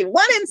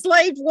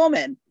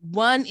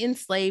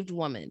enslaved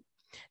woman.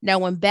 Now,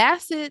 when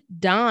Bassett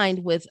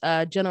dined with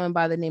a gentleman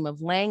by the name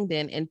of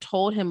Langdon and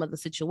told him of the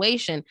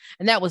situation,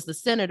 and that was the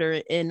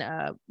senator in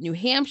New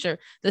Hampshire,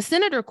 the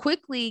senator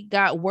quickly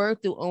got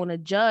word through Ona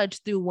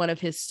Judge through one of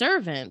his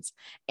servants,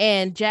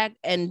 that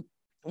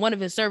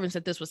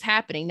this was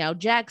happening. Now,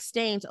 Jack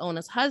Staines,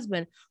 Ona's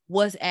husband,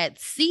 was at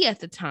sea at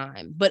the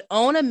time, but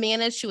Ona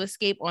managed to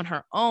escape on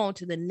her own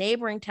to the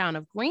neighboring town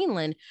of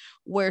Greenland,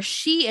 where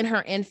she and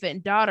her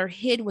infant daughter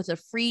hid with a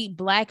free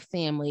Black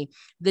family,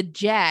 the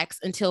Jacks,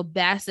 until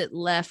Bassett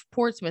left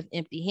Portsmouth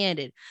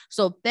empty-handed.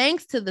 So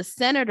thanks to the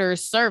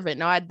senator's servant,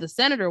 the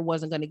senator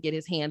wasn't going to get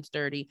his hands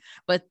dirty,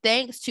 but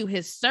thanks to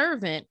his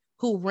servant,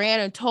 who ran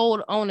and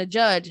told Ona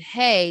Judge,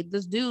 hey,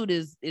 this dude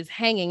is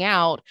hanging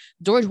out.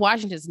 George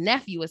Washington's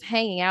nephew is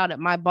hanging out at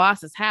my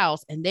boss's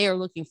house, and they are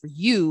looking for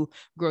you.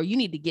 Girl, you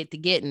need to get to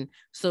getting.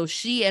 So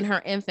she and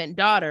her infant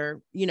daughter,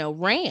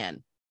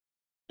 ran.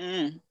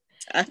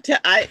 As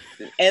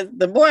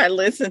the more I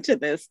listen to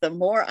this, the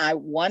more I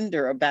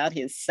wonder about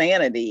his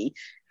sanity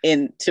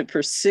to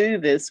pursue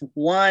this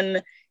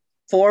one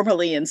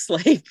formerly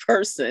enslaved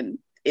person.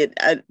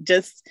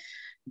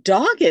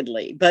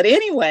 doggedly. But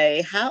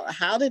anyway,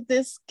 how did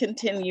this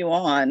continue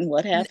on?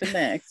 What happened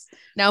next?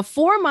 Now,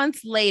 4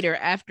 months later,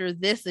 after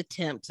this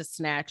attempt to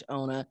snatch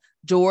Ona,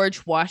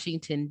 George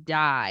Washington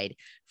died,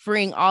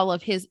 freeing all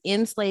of his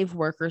enslaved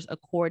workers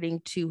according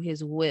to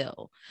his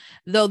will.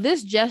 Though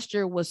this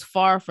gesture was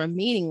far from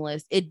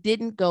meaningless, it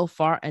didn't go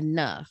far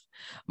enough.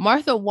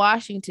 Martha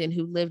Washington,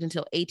 who lived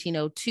until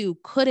 1802,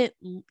 couldn't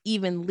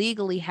even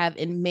legally have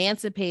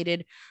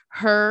emancipated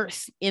her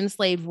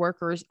enslaved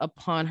workers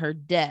upon her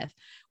death,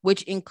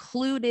 which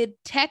included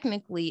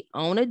technically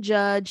Ona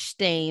Judge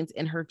Staines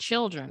and her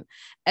children,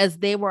 as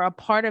they were a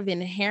part of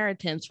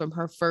inheritance from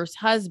her first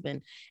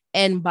husband,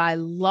 and by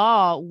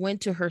law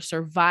went to her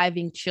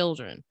surviving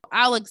children.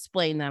 I'll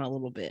explain that a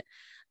little bit.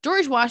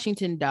 George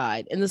Washington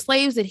died, and the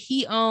slaves that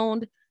he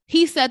owned,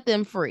 he set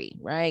them free,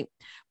 right?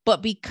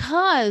 But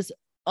because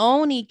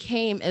Oni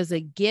came as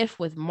a gift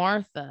with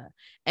Martha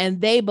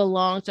and they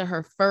belonged to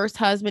her first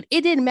husband,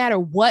 it didn't matter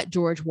what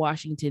George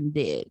Washington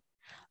did.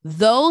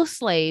 Those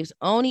slaves,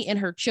 Oni and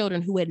her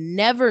children, who had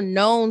never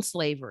known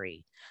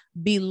slavery,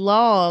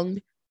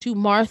 belonged to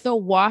Martha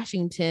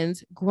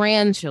Washington's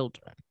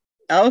grandchildren.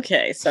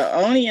 Okay, so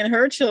Oni and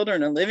her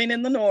children are living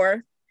in the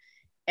North,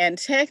 and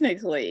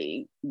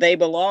technically they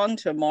belong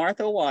to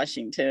Martha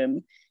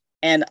Washington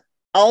and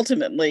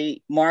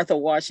ultimately Martha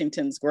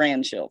Washington's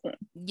grandchildren.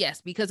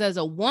 Yes, because as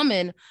a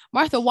woman,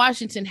 Martha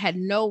Washington had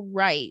no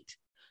right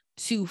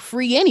to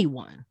free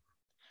anyone.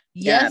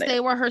 Yes, they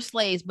were her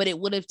slaves, but it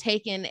would have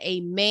taken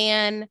a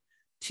man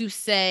to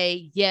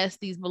say, yes,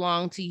 these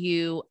belong to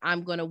you.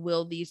 I'm going to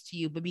will these to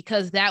you. But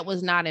because that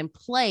was not in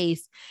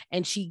place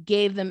and she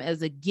gave them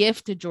as a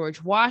gift to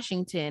George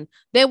Washington,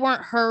 they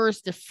weren't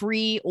hers to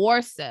free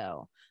or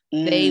sell.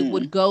 They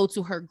would go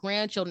to her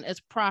grandchildren as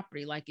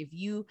property. Like if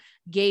you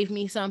gave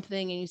me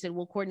something and you said,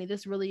 well, Courtney,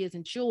 this really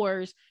isn't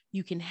yours,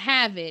 you can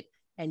have it.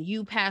 And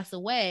you pass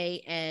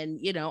away and,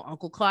 you know,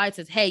 Uncle Clyde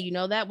says, hey, you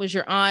know, that was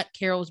your Aunt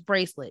Carol's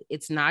bracelet.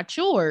 It's not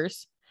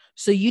yours.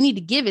 So you need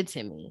to give it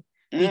to me.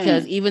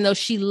 Because even though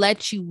she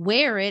lets you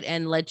wear it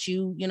and let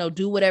you, you know,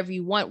 do whatever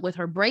you want with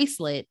her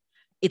bracelet,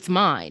 it's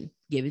mine.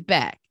 Give it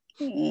back.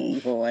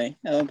 Oh boy.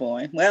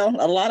 Well,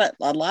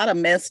 a lot of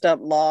messed up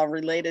law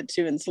related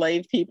to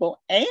enslaved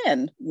people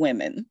and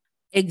women.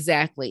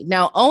 Exactly.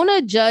 Now,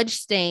 Ona Judge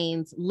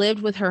Staines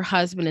lived with her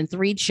husband and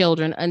 3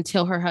 children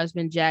until her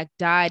husband Jack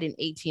died in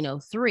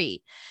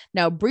 1803.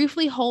 Now,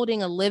 briefly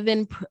holding a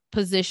live-in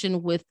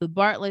position with the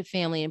Bartlett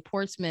family in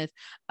Portsmouth,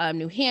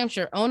 New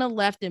Hampshire, Ona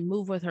left and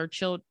moved her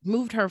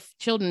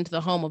children to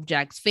the home of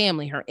Jack's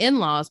family, her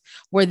in-laws,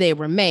 where they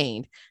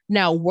remained.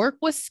 Now, work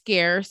was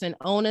scarce, and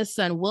Ona's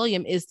son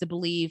William is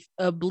believed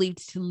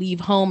to leave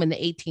home in the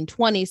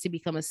 1820s to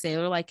become a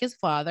sailor like his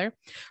father.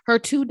 Her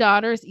 2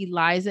 daughters,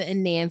 Eliza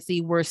and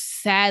Nancy, were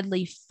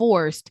sadly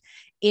forced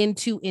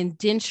into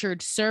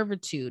indentured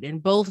servitude,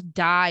 and both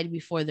died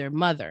before their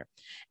mother.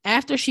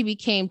 After she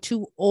became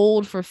too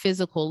old for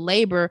physical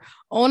labor,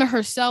 Ona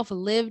herself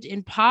lived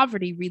in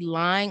poverty,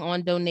 relying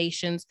on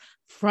donations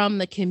from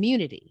the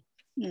community.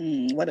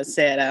 What a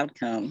sad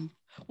outcome.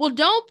 Well,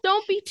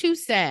 don't be too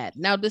sad.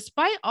 Now,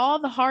 despite all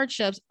the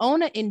hardships,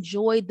 Ona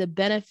enjoyed the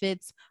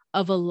benefits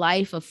of a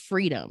life of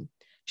freedom.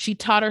 She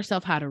taught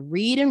herself how to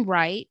read and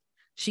write.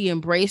 She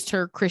embraced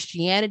her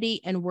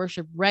Christianity and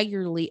worshiped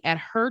regularly at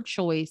her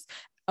choice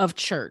of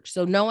church.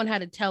 So no one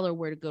had to tell her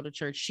where to go to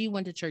church. She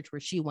went to church where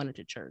she wanted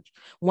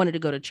to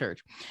go to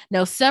church.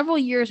 Now, several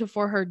years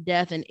before her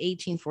death in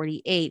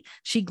 1848,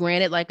 she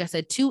granted, like I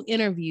said, 2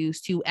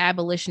 interviews to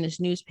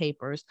abolitionist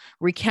newspapers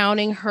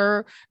recounting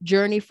her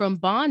journey from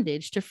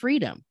bondage to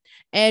freedom.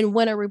 And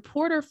when a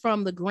reporter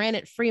from the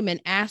Granite Freeman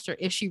asked her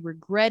if she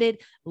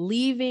regretted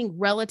leaving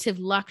relative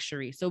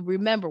luxury. So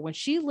remember, when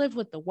she lived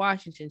with the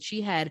Washingtons,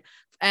 she had,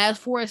 as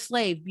for a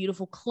slave,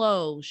 beautiful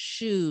clothes,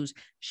 shoes.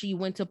 She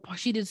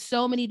did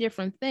so many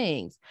different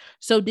things.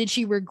 So did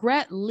she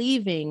regret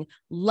leaving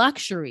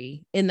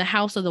luxury in the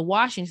house of the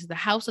Washingtons, the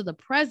house of the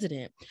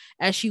president,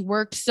 as she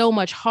worked so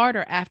much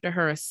harder after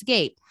her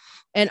escape?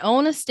 And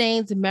Ona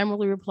Staines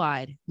memorably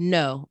replied,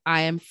 no,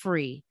 I am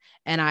free.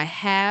 And I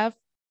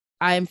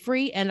am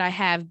free and I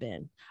have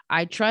been.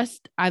 I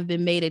trust I've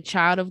been made a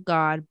child of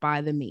God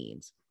by the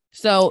means.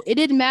 So it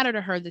didn't matter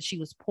to her that she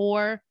was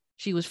poor.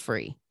 She was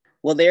free.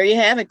 Well, there you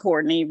have it,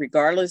 Courtney.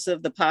 Regardless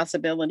of the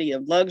possibility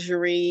of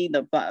luxury,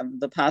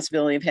 the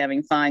possibility of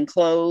having fine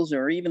clothes,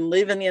 or even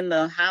living in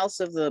the house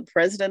of the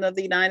President of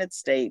the United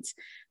States,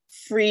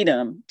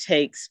 freedom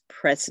takes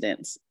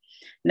precedence.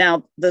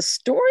 Now, the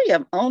story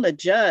of Ona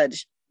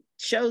Judge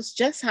shows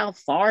just how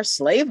far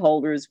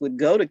slaveholders would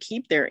go to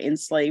keep their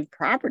enslaved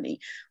property.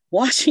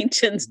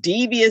 Washington's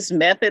devious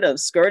method of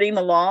skirting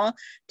the law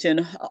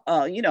to,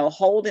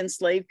 hold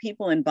enslaved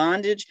people in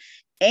bondage,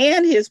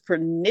 and his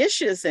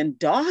pernicious and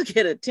dogged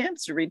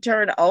attempts to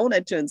return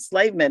Ona to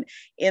enslavement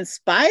in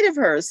spite of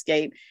her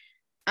escape.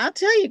 I'll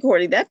tell you,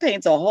 Courtney, that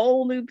paints a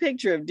whole new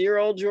picture of dear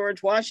old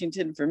George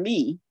Washington for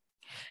me.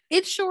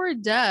 It sure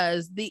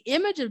does. The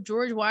image of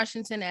George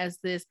Washington as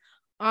this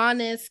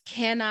honest,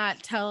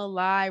 cannot tell a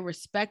lie,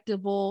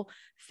 respectable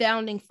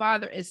founding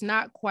father is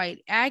not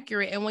quite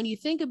accurate. And when you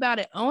think about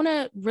it,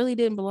 Ona really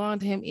didn't belong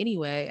to him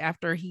anyway.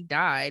 After he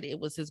died, it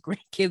was his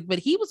grandkids, but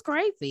he was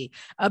crazy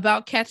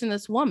about catching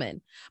this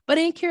woman. But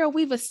in Carol,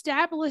 we've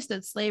established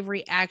that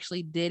slavery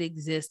actually did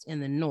exist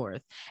in the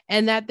North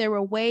and that there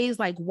were ways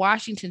like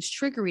Washington's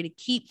trickery to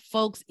keep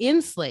folks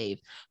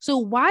enslaved. So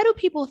why do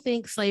people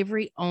think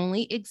slavery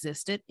only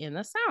existed in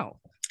the South?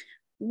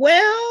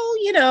 Well,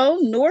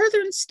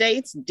 northern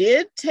states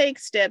did take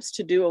steps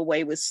to do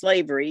away with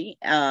slavery.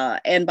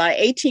 And by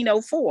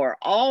 1804,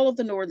 all of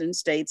the northern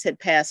states had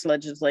passed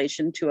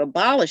legislation to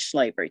abolish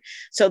slavery.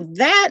 So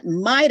that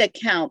might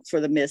account for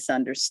the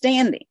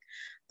misunderstanding.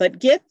 But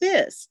get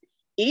this,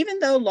 even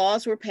though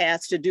laws were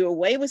passed to do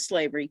away with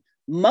slavery,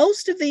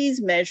 most of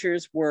these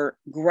measures were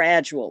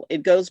gradual.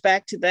 It goes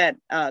back to that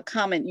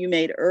comment you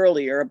made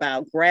earlier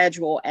about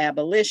gradual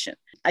abolition.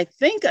 I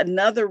think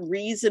another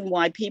reason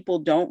why people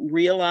don't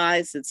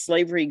realize that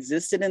slavery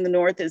existed in the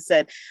North is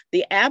that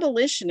the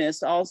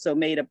abolitionists also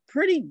made a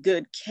pretty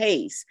good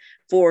case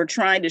for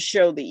trying to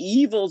show the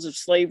evils of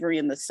slavery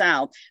in the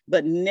South,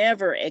 but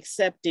never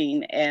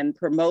accepting and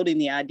promoting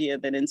the idea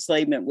that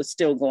enslavement was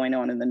still going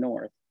on in the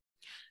North.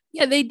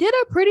 Yeah, they did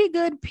a pretty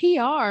good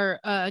PR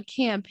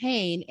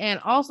campaign.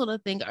 And also to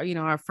think,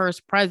 our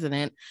first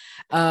president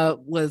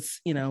was,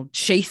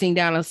 chasing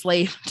down a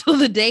slave until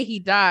the day he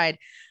died.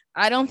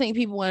 I don't think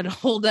people wanted to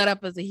hold that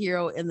up as a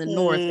hero in the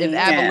North. If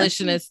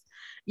abolitionists,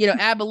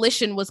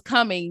 abolition was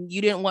coming,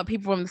 you didn't want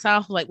people from the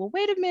South like, well,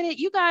 wait a minute,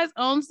 you guys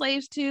own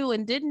slaves too.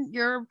 And didn't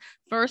your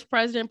first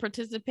president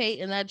participate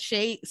in that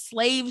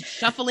slave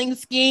shuffling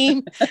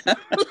scheme?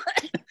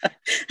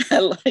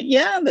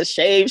 Yeah, the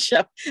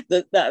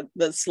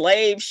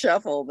slave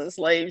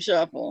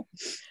shuffle.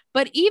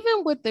 But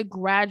even with the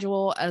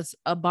gradual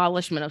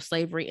abolishment of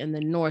slavery in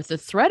the North, the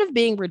threat of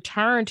being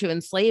returned to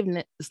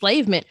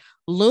enslavement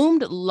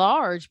loomed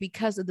large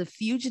because of the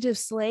Fugitive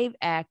Slave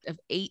Act of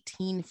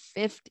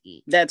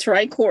 1850. That's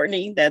right,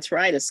 Courtney. That's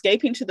right.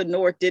 Escaping to the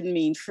North didn't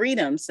mean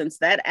freedom, since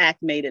that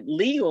act made it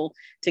legal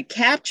to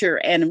capture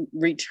and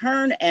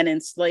return an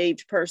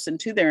enslaved person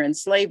to their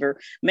enslaver,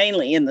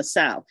 mainly in the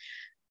South.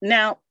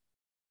 Now,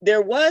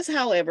 there was,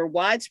 however,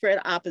 widespread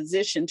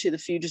opposition to the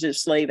Fugitive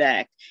Slave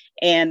Act,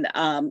 and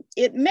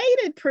it made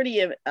it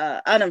pretty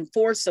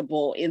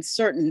unenforceable in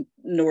certain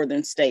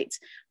northern states.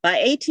 By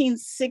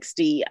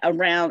 1860,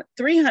 around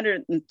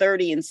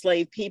 330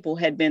 enslaved people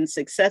had been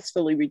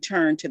successfully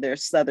returned to their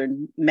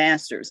southern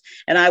masters.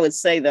 And I would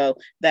say, though,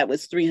 that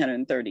was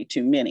 330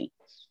 too many.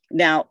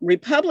 Now,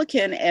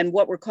 Republican and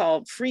what were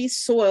called free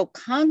soil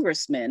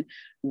congressmen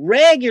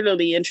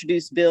regularly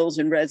introduced bills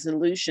and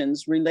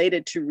resolutions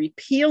related to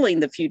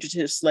repealing the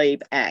Fugitive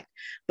Slave Act,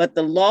 but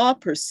the law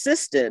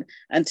persisted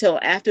until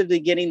after the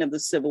beginning of the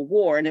Civil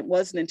War, and it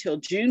wasn't until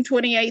June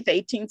 28,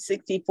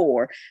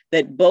 1864,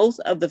 that both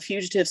of the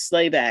Fugitive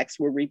Slave Acts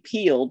were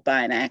repealed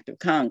by an act of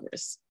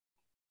Congress.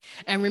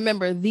 And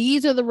remember,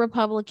 these are the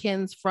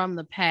Republicans from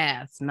the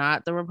past,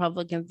 not the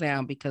Republicans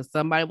now, because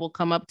somebody will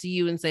come up to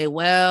you and say,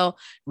 well,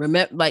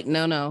 remember, like,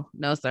 no,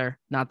 sir,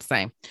 not the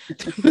same.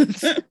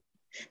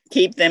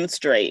 Keep them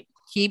straight.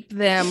 Keep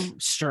them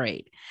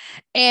straight.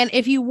 And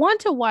if you want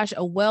to watch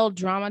a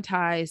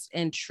well-dramatized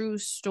and true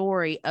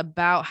story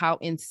about how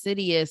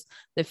insidious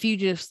the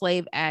Fugitive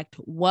Slave Act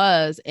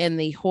was and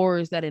the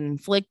horrors that it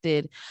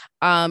inflicted,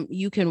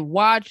 you can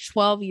watch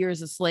 12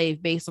 Years a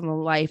Slave based on the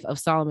life of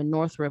Solomon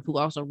Northup, who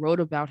also wrote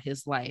about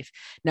his life.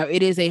 Now,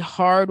 it is a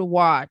hard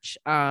watch,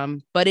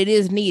 but it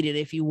is needed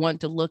if you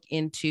want to look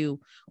into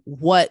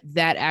what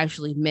that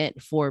actually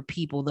meant for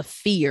people, the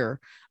fear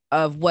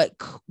of what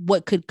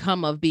could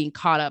come of being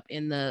caught up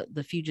in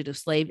the Fugitive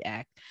Slave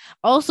Act.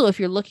 Also,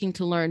 if you're looking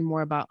to learn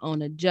more about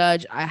Ona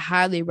Judge, I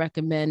highly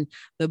recommend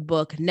the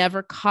book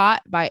Never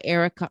Caught by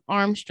Erica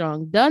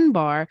Armstrong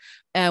Dunbar,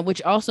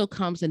 which also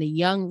comes in a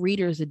young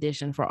reader's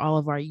edition for all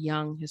of our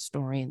young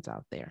historians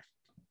out there.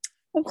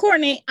 Well,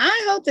 Courtney,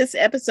 I hope this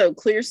episode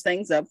clears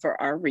things up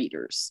for our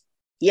readers.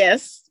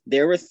 Yes,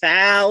 there were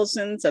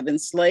thousands of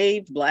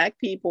enslaved Black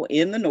people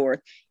in the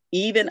North,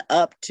 even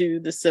up to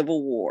the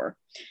Civil War.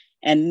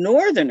 And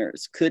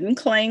Northerners couldn't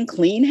claim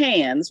clean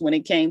hands when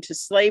it came to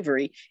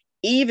slavery,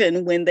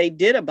 even when they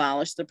did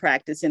abolish the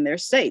practice in their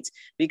states.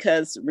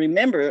 Because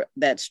remember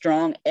that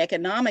strong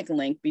economic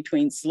link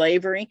between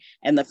slavery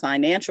and the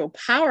financial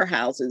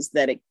powerhouses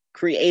that it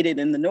created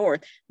in the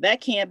North,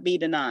 that can't be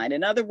denied.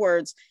 In other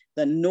words,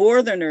 the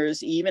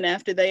Northerners, even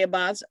after they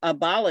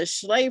abolished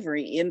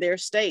slavery in their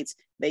states,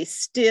 they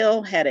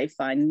still had a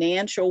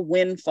financial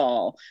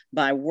windfall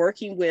by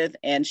working with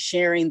and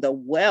sharing the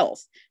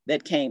wealth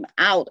that came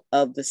out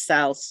of the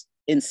South's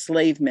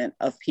enslavement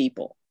of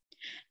people.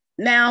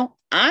 Now,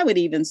 I would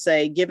even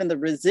say, given the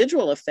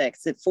residual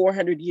effects that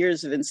 400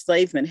 years of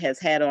enslavement has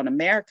had on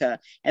America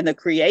and the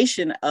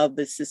creation of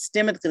the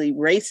systemically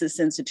racist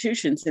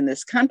institutions in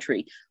this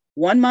country,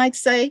 one might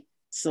say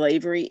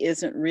slavery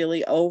isn't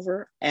really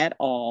over at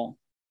all.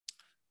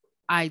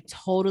 I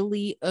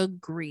totally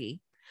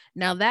agree.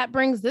 Now that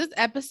brings this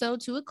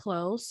episode to a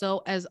close.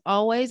 So as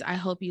always, I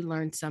hope you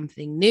learned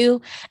something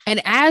new.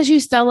 And as you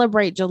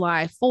celebrate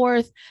July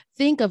 4th,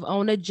 think of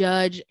Ona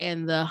Judge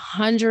and the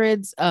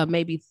hundreds,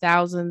 maybe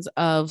thousands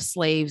of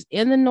slaves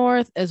in the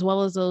North, as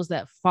well as those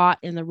that fought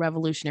in the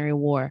Revolutionary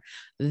War.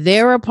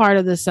 They're a part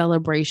of the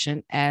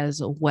celebration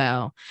as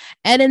well.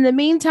 And in the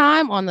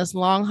meantime, on this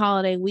long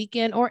holiday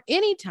weekend or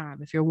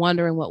anytime, if you're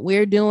wondering what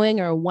we're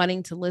doing or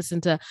wanting to listen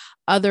to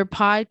other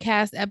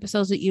podcast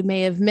episodes that you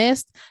may have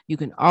missed, you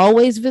can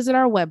always visit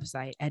our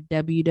website at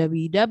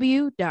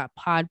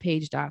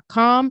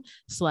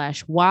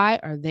www.podpage.com/why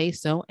are they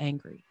so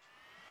angry.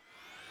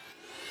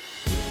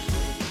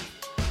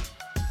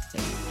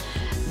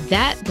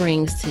 That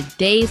brings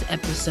today's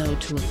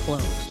episode to a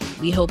close.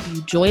 We hope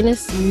you join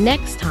us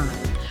next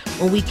time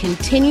when we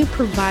continue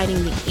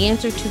providing the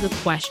answer to the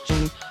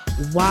question,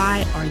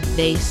 why are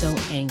they so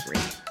angry?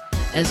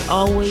 As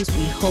always,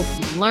 we hope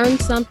you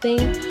learned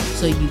something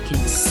so you can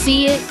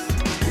see it,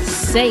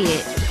 say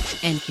it,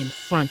 and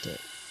confront it.